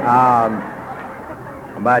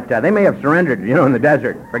 But they may have surrendered, in the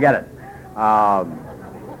desert. Forget it.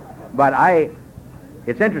 But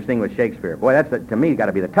it's interesting with Shakespeare. Boy, that's, to me, got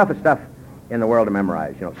to be the toughest stuff in the world to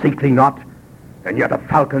memorize. Seek thee not, and yet a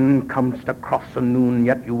falcon comes to cross the noon,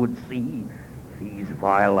 yet you would see. These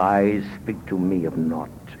vile eyes speak to me of naught.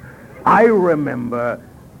 I remember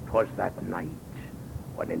 'twas that night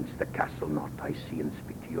when in's the castle not I see and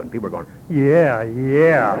speak to you. And people are going, yeah.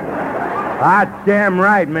 That's damn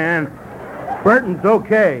right, man. Burton's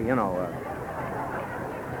okay,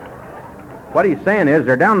 What he's saying is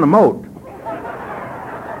they're down the moat.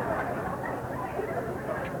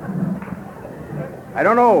 I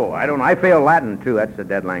don't know. I fail Latin, too. That's a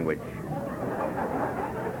dead language.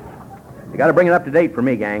 You got to bring it up to date for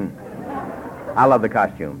me, gang. I love the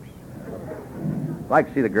costumes. I'd like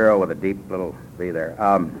to see the girl with a deep little V there.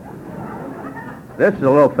 This is a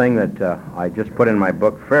little thing that I just put in my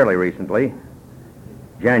book fairly recently.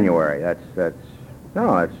 January. That's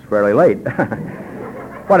fairly late.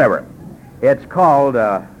 Whatever. It's called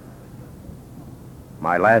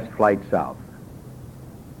My Last Flight South.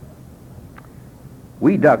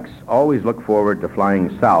 We ducks always look forward to flying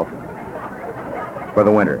south for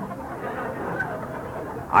the winter.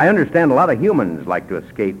 I understand a lot of humans like to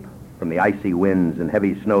escape from the icy winds and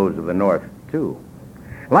heavy snows of the north, too.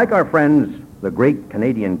 Like our friends, the great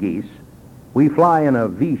Canadian geese, we fly in a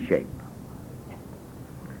V shape.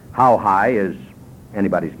 How high is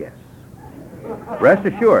anybody's guess. Rest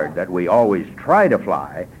assured that we always try to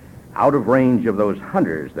fly out of range of those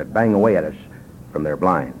hunters that bang away at us from their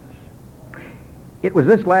blinds. It was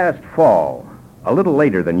this last fall, a little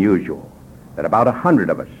later than usual, that about 100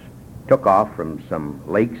 of us took off from some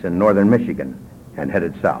lakes in northern Michigan and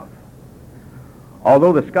headed south.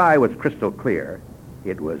 Although the sky was crystal clear,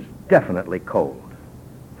 it was definitely cold.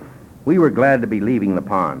 We were glad to be leaving the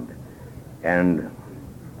pond, and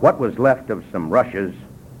what was left of some rushes,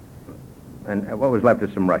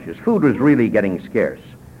 food was really getting scarce.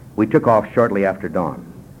 We took off shortly after dawn.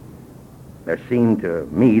 There seemed to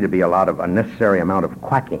me to be a lot of unnecessary amount of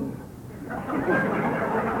quacking.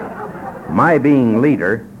 My being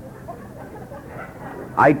leader,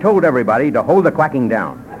 I told everybody to hold the quacking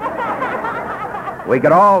down. We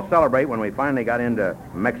could all celebrate when we finally got into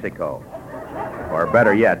Mexico, or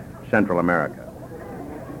better yet, Central America.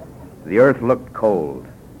 The earth looked cold,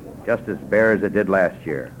 just as bare as it did last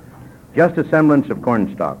year. Just a semblance of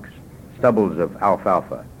corn stalks, stubbles of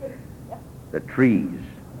alfalfa. The trees,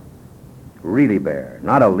 really bare,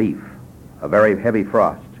 not a leaf. A very heavy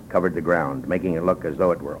frost covered the ground, making it look as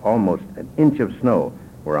though it were almost an inch of snow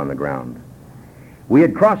were on the ground. We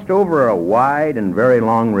had crossed over a wide and very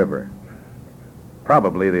long river,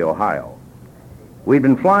 probably the Ohio. We'd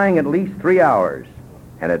been flying at least 3 hours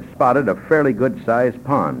and had spotted a fairly good-sized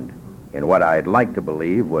pond in what I'd like to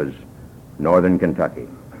believe was northern Kentucky.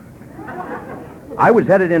 I was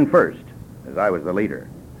headed in first, as I was the leader.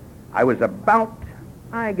 I was about,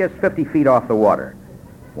 50 feet off the water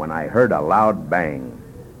when I heard a loud bang.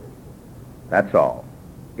 That's all.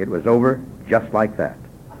 It was over just like that.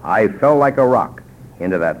 I fell like a rock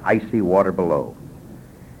into that icy water below.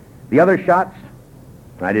 The other shots,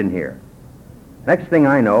 I didn't hear. Next thing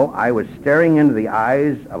I know, I was staring into the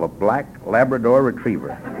eyes of a black Labrador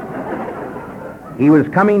retriever. He was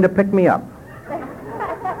coming to pick me up.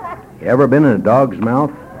 You ever been in a dog's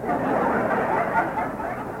mouth?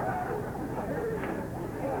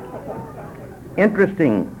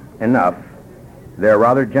 Interesting enough, they're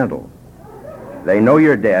rather gentle. They know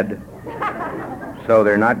you're dead, so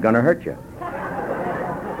they're not going to hurt you.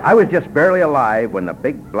 I was just barely alive when the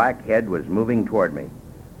big black head was moving toward me,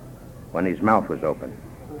 when his mouth was open.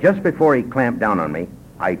 Just before he clamped down on me,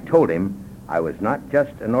 I told him I was not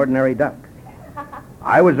just an ordinary duck.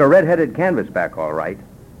 I was a red-headed canvasback, all right,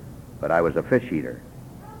 but I was a fish eater.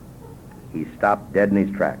 He stopped dead in his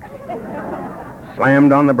tracks,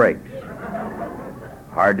 slammed on the brakes.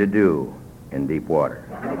 Hard to do in deep water.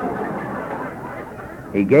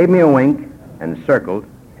 He gave me a wink and circled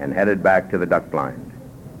and headed back to the duck blind.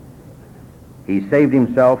 He saved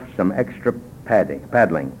himself some extra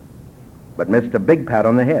paddling, but missed a big pat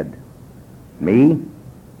on the head. Me?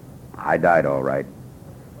 I died all right,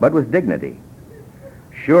 but with dignity.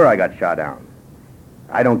 Sure, I got shot down.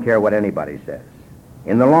 I don't care what anybody says.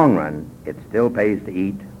 In the long run, it still pays to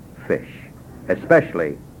eat fish,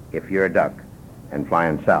 especially if you're a duck and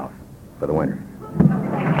flying south for the winter.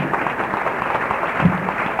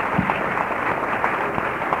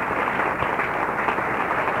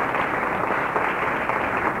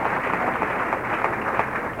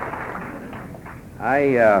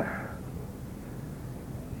 I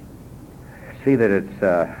see that it's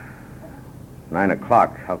 9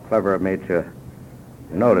 o'clock. How clever of me to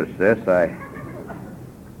notice this. I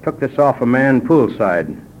took this off a man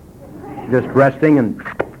poolside, just resting, and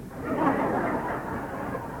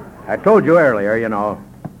I told you earlier,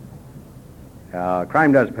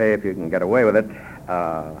 crime does pay if you can get away with it.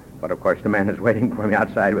 But of course, the man is waiting for me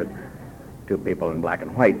outside with 2 people in black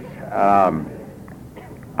and white.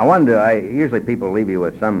 Usually people leave you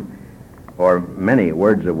with some or many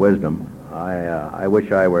words of wisdom. I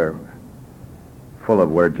wish I were full of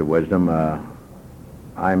words of wisdom.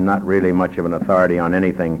 I'm not really much of an authority on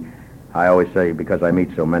anything. I always say because I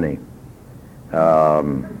meet so many. I've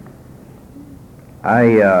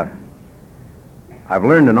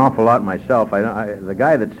learned an awful lot myself. The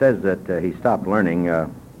guy that says that he stopped learning,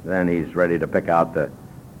 then he's ready to pick out the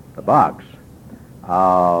box.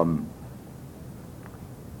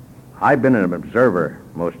 I've been an observer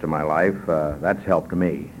most of my life. That's helped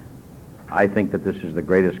me. I think that this is the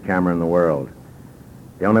greatest camera in the world.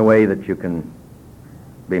 The only way that you can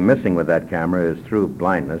be missing with that camera is through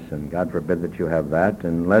blindness, and God forbid that you have that,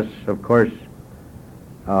 unless, of course,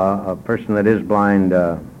 a person that is blind,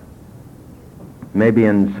 maybe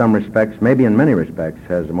in some respects, maybe in many respects,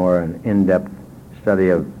 has more an in-depth study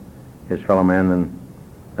of his fellow man than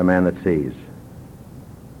the man that sees.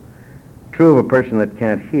 True of a person that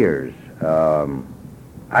can't hears.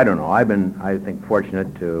 I don't know. I've been, I think,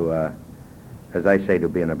 fortunate to, as I say, to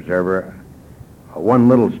be an observer. One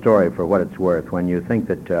little story for what it's worth. When you think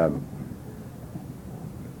that,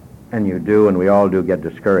 and you do, and we all do, get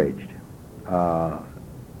discouraged on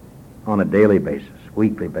a daily basis,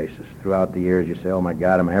 weekly basis, throughout the years, you say, oh my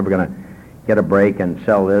God, am I ever going to get a break and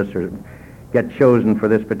sell this, or get chosen for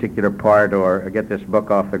this particular part, or get this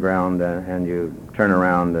book off the ground, and you turn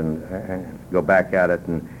around and go back at it,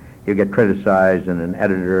 and you get criticized, and an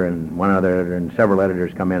editor and one other editor and several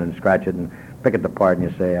editors come in and scratch it and pick it apart,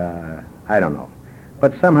 and you say, I don't know.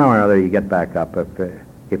 But somehow or other you get back up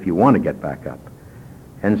if you want to get back up.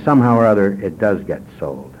 And somehow or other it does get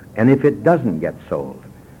sold. And if it doesn't get sold,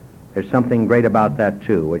 there's something great about that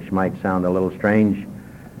too, which might sound a little strange.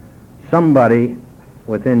 Somebody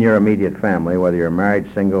within your immediate family, whether you're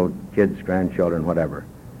married, single, kids, grandchildren, whatever,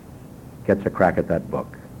 gets a crack at that book.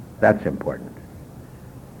 That's important.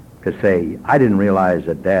 To say, I didn't realize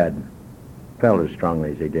that Dad felt as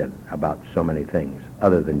strongly as he did about so many things,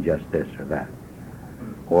 other than just this or that.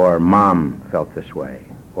 Or Mom felt this way,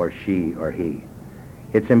 or she or he.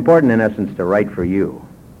 It's important, in essence, to write for you.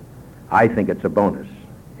 I think it's a bonus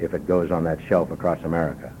if it goes on that shelf across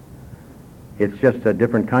America. It's just a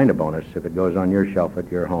different kind of bonus if it goes on your shelf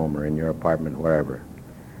at your home or in your apartment, wherever.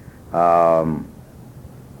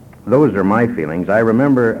 Those are my feelings. I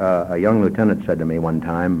remember a young lieutenant said to me one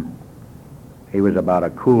time, he was about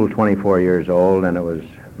a cool 24 years old, and it was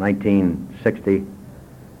 1960,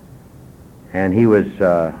 and he was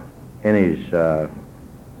in his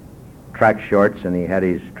track shorts, and he had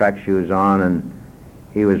his track shoes on, and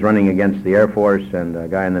he was running against the Air Force and a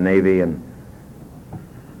guy in the Navy, and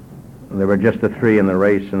there were just the three in the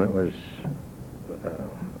race, and it was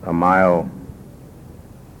a mile.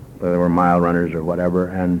 There were mile runners or whatever,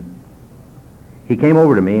 and he came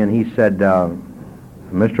over to me and he said,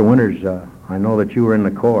 Mr. Winters, I know that you were in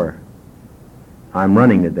the Corps. I'm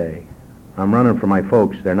running today. I'm running for my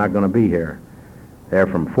folks. They're not going to be here. They're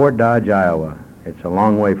from Fort Dodge, Iowa. It's a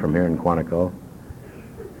long way from here in Quantico.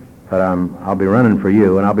 But I'll be running for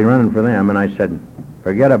you, and I'll be running for them. And I said,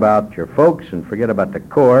 forget about your folks and forget about the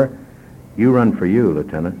Corps. You run for you,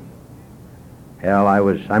 Lieutenant. Hell,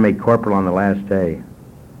 I made corporal on the last day.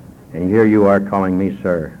 And here you are calling me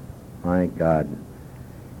sir. My God.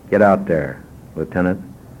 Get out there, Lieutenant,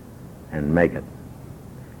 and make it.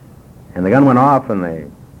 And the gun went off, and they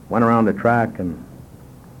went around the track, and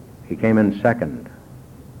he came in second.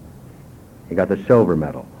 He got the silver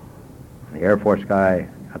medal. The Air Force guy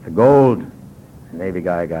got the gold. The Navy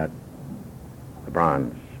guy got the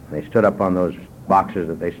bronze. And they stood up on those boxes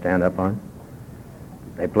that they stand up on.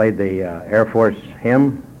 They played the Air Force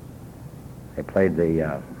hymn. They played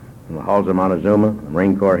the halls of Montezuma, the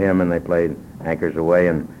Marine Corps hymn, and they played Anchors Aweigh,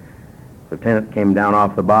 and the lieutenant came down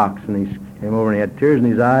off the box, and he came over and he had tears in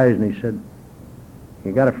his eyes, and he said,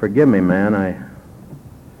 you got to forgive me, man.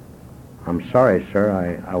 I'm sorry,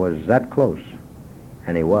 sir. I was that close.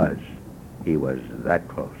 And he was. He was that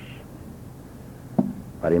close.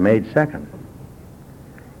 But he made second.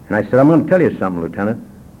 And I said, I'm going to tell you something, Lieutenant,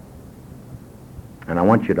 and I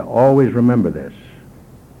want you to always remember this.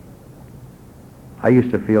 I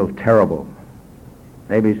used to feel terrible.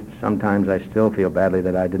 Maybe sometimes I still feel badly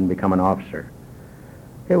that I didn't become an officer.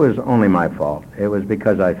 It was only my fault. It was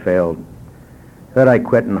because I failed, that I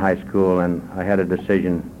quit in high school, and I had a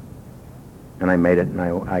decision, and I made it, and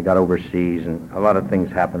I got overseas, and a lot of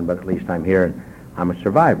things happened, but at least I'm here, and I'm a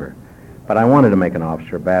survivor. But I wanted to make an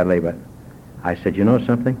officer badly, but I said, you know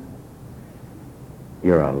something?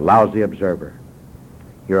 You're a lousy observer.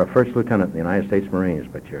 You're a first lieutenant in the United States Marines,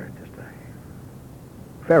 but you're just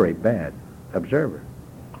a very bad observer.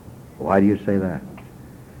 Why do you say that?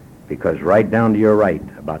 Because right down to your right,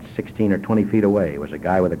 about 16 or 20 feet away, was a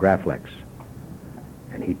guy with a Graflex.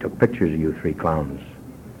 And he took pictures of you three clowns.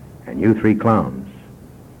 And you three clowns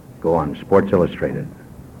go on Sports Illustrated,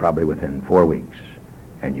 probably within 4 weeks,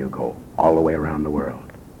 and you go all the way around the world.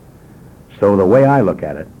 So the way I look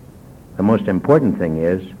at it, the most important thing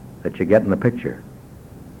is that you get in the picture.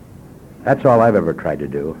 That's all I've ever tried to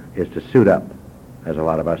do, is to suit up, as a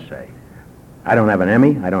lot of us say. I don't have an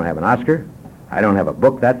Emmy, I don't have an Oscar, I don't have a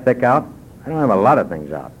book that thick out, I don't have a lot of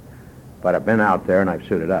things out, but I've been out there and I've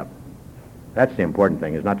suited up. That's the important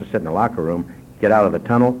thing, is not to sit in the locker room, get out of the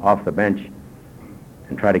tunnel, off the bench,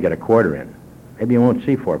 and try to get a quarter in. Maybe you won't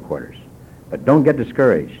see 4 quarters, but don't get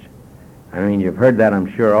discouraged. I mean, you've heard that,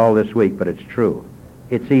 I'm sure, all this week, but it's true.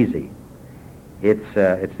 It's easy. It's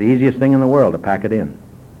the easiest thing in the world to pack it in.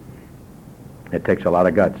 It takes a lot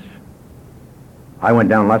of guts. I went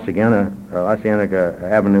down La Cienega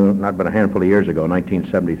Avenue not but a handful of years ago,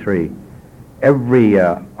 1973. Every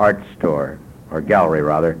art store, or gallery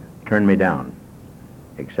rather, turned me down,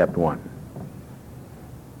 except one.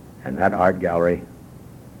 And that art gallery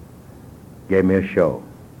gave me a show.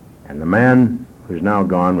 And the man who's now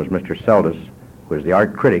gone was Mr. Seldes, who was the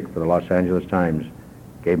art critic for the Los Angeles Times,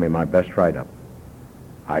 gave me my best write-up.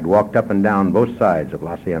 I'd walked up and down both sides of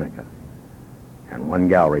La Cienega, and one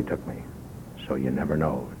gallery took me. So you never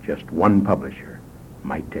know. Just one publisher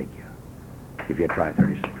might take you if you try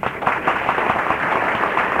 36.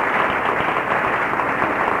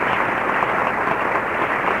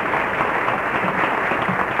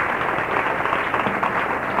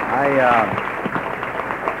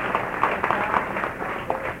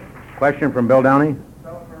 Question from Bill Downey?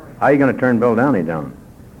 How are you going to turn Bill Downey down?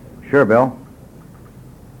 Sure, Bill.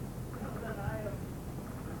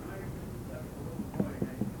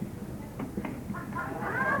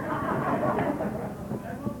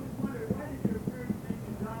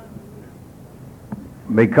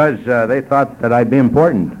 Because they thought that I'd be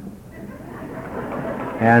important.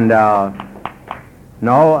 And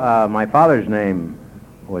no, my father's name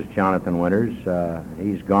was Jonathan Winters.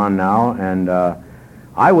 He's gone now, and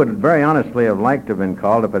I would very honestly have liked to have been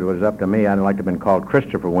called, if it was up to me, I'd like to have been called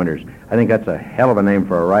Christopher Winters. I think that's a hell of a name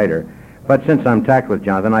for a writer. But since I'm tacked with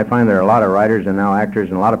Jonathan, I find there are a lot of writers and now actors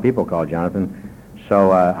and a lot of people called Jonathan. So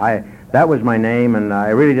that was my name, and I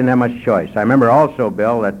really didn't have much choice. I remember also,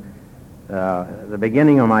 Bill, that the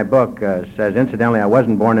beginning of my book says, incidentally, I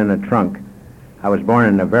wasn't born in a trunk. I was born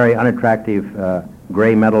in a very unattractive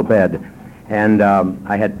gray metal bed. And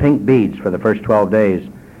I had pink beads for the first 12 days.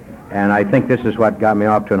 And I think this is what got me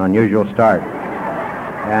off to an unusual start.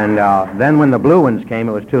 And then when the blue ones came,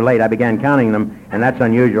 it was too late. I began counting them, and that's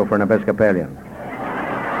unusual for an Episcopalian.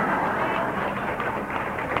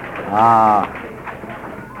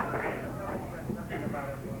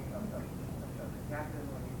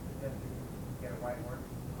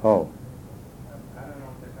 Oh.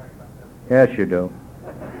 Yes, you do.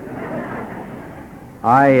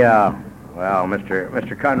 Well,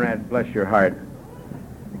 Mr. Conrad, bless your heart,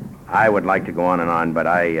 I would like to go on and on, but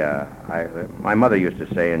my mother used to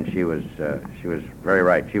say, and she was very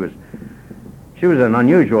right. She was an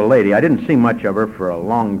unusual lady. I didn't see much of her for a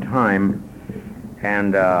long time,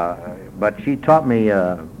 and but she taught me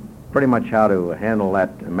pretty much how to handle that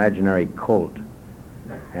imaginary colt.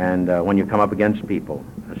 And when you come up against people,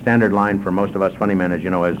 the standard line for most of us funny men, as you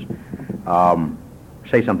know, is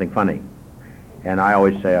say something funny. And I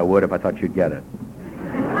always say I would if I thought you'd get it.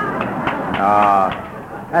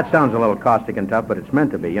 That sounds a little caustic and tough, but it's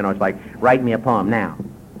meant to be. You know, it's like, write me a poem now.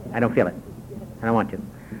 I don't feel it. I don't want to.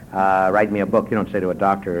 Write me a book. You don't say to a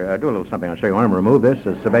doctor, do a little something. I'll show you. Want to remove this?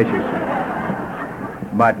 It's sebaceous.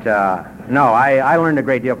 But, no, I learned a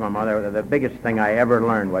great deal from my mother. The biggest thing I ever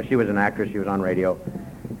learned was she was an actress. She was on radio.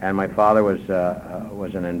 And my father was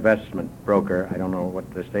an investment broker. I don't know what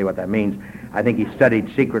to say what that means. I think he studied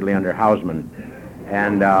secretly under Hausman.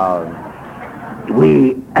 And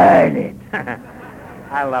we earned it.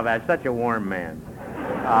 I love that. Such a warm man.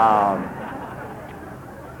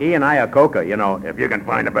 He and Iacocca, you know, if you can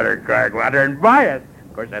find a better car, go out there and buy it.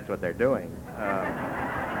 Of course, that's what they're doing.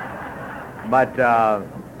 But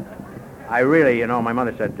I really, you know, my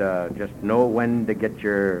mother said, just know when to get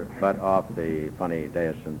your butt off the funny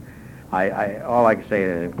dais. And all I can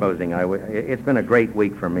say in closing, it's been a great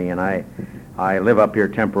week for me, and I live up here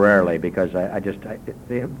temporarily because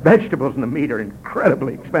the vegetables and the meat are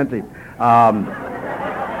incredibly expensive.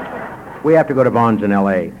 We have to go to Vaughn's in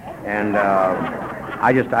L.A., and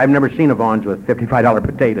I've never seen a Vaughn's with $55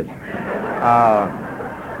 potatoes.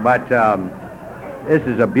 But this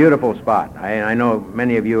is a beautiful spot. I know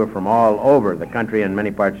many of you are from all over the country and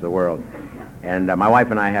many parts of the world. And my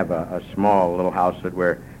wife and I have a small little house that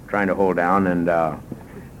we're trying to hold down, and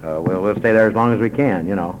we'll stay there as long as we can,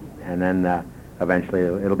 you know. And then eventually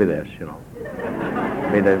it'll be this, you know.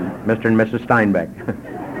 It'll be the Mr. and Mrs. Steinbeck.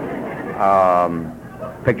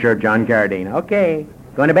 Picture of John Carradine. Okay,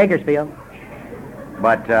 going to Bakersfield.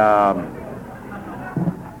 But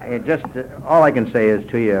all I can say is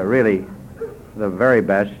to you, really, the very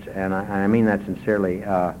best, and I mean that sincerely.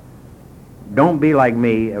 Don't be like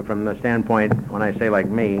me from the standpoint, when I say like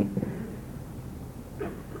me,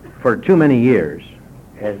 for too many years.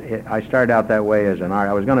 I started out that way as an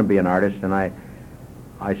artist. I was going to be an artist, and I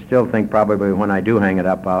still think probably when I do hang it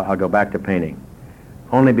up, I'll go back to painting.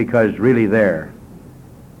 Only because really there,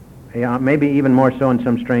 maybe even more so in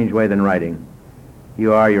some strange way than writing,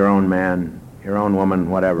 you are your own man, your own woman,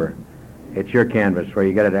 whatever. It's your canvas, where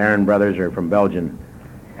you get it at Aaron Brothers or from Belgium.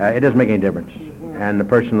 It doesn't make any difference. And the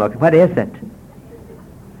person looks, what is it?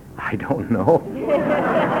 I don't know.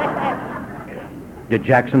 Did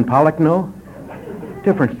Jackson Pollock know?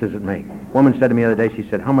 Difference does it make? Woman said to me the other day, she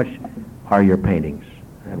said, how much are your paintings?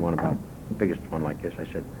 I had one about the biggest one like this. I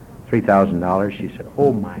said, $3,000. She said,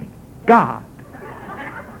 oh my God.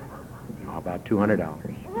 How about $200?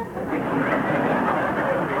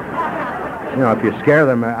 You know, if you scare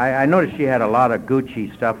them, I noticed she had a lot of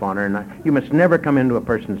Gucci stuff on her, and you must never come into a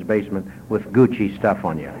person's basement with Gucci stuff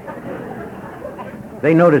on you.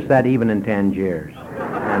 They notice that even in Tangiers.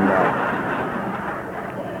 And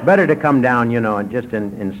better to come down, you know, and just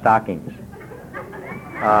in stockings.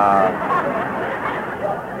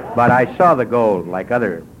 But I saw the gold, like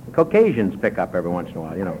other Caucasians pick up every once in a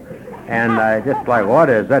while, you know. And I just like, what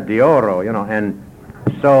is that, de oro, you know? And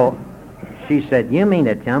so she said, you mean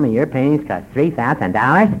to tell me your paintings cost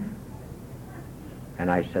 $3,000?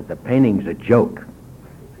 And I said, the painting's a joke.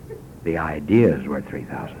 The idea is worth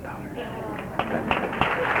 $3,000.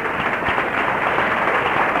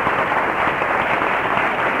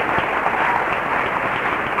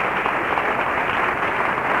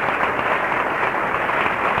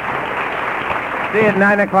 See you at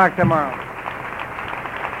 9 o'clock tomorrow.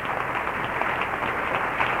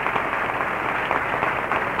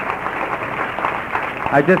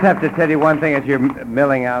 I just have to tell you one thing as you're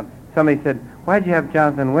milling out. Somebody said, why'd you have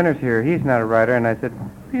Jonathan Winters here? He's not a writer. And I said,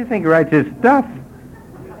 who do you think writes his stuff?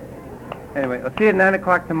 Anyway, I'll see you at 9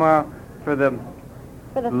 o'clock tomorrow for the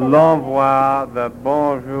l'envoi, the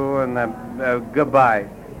bonjour, and the goodbye.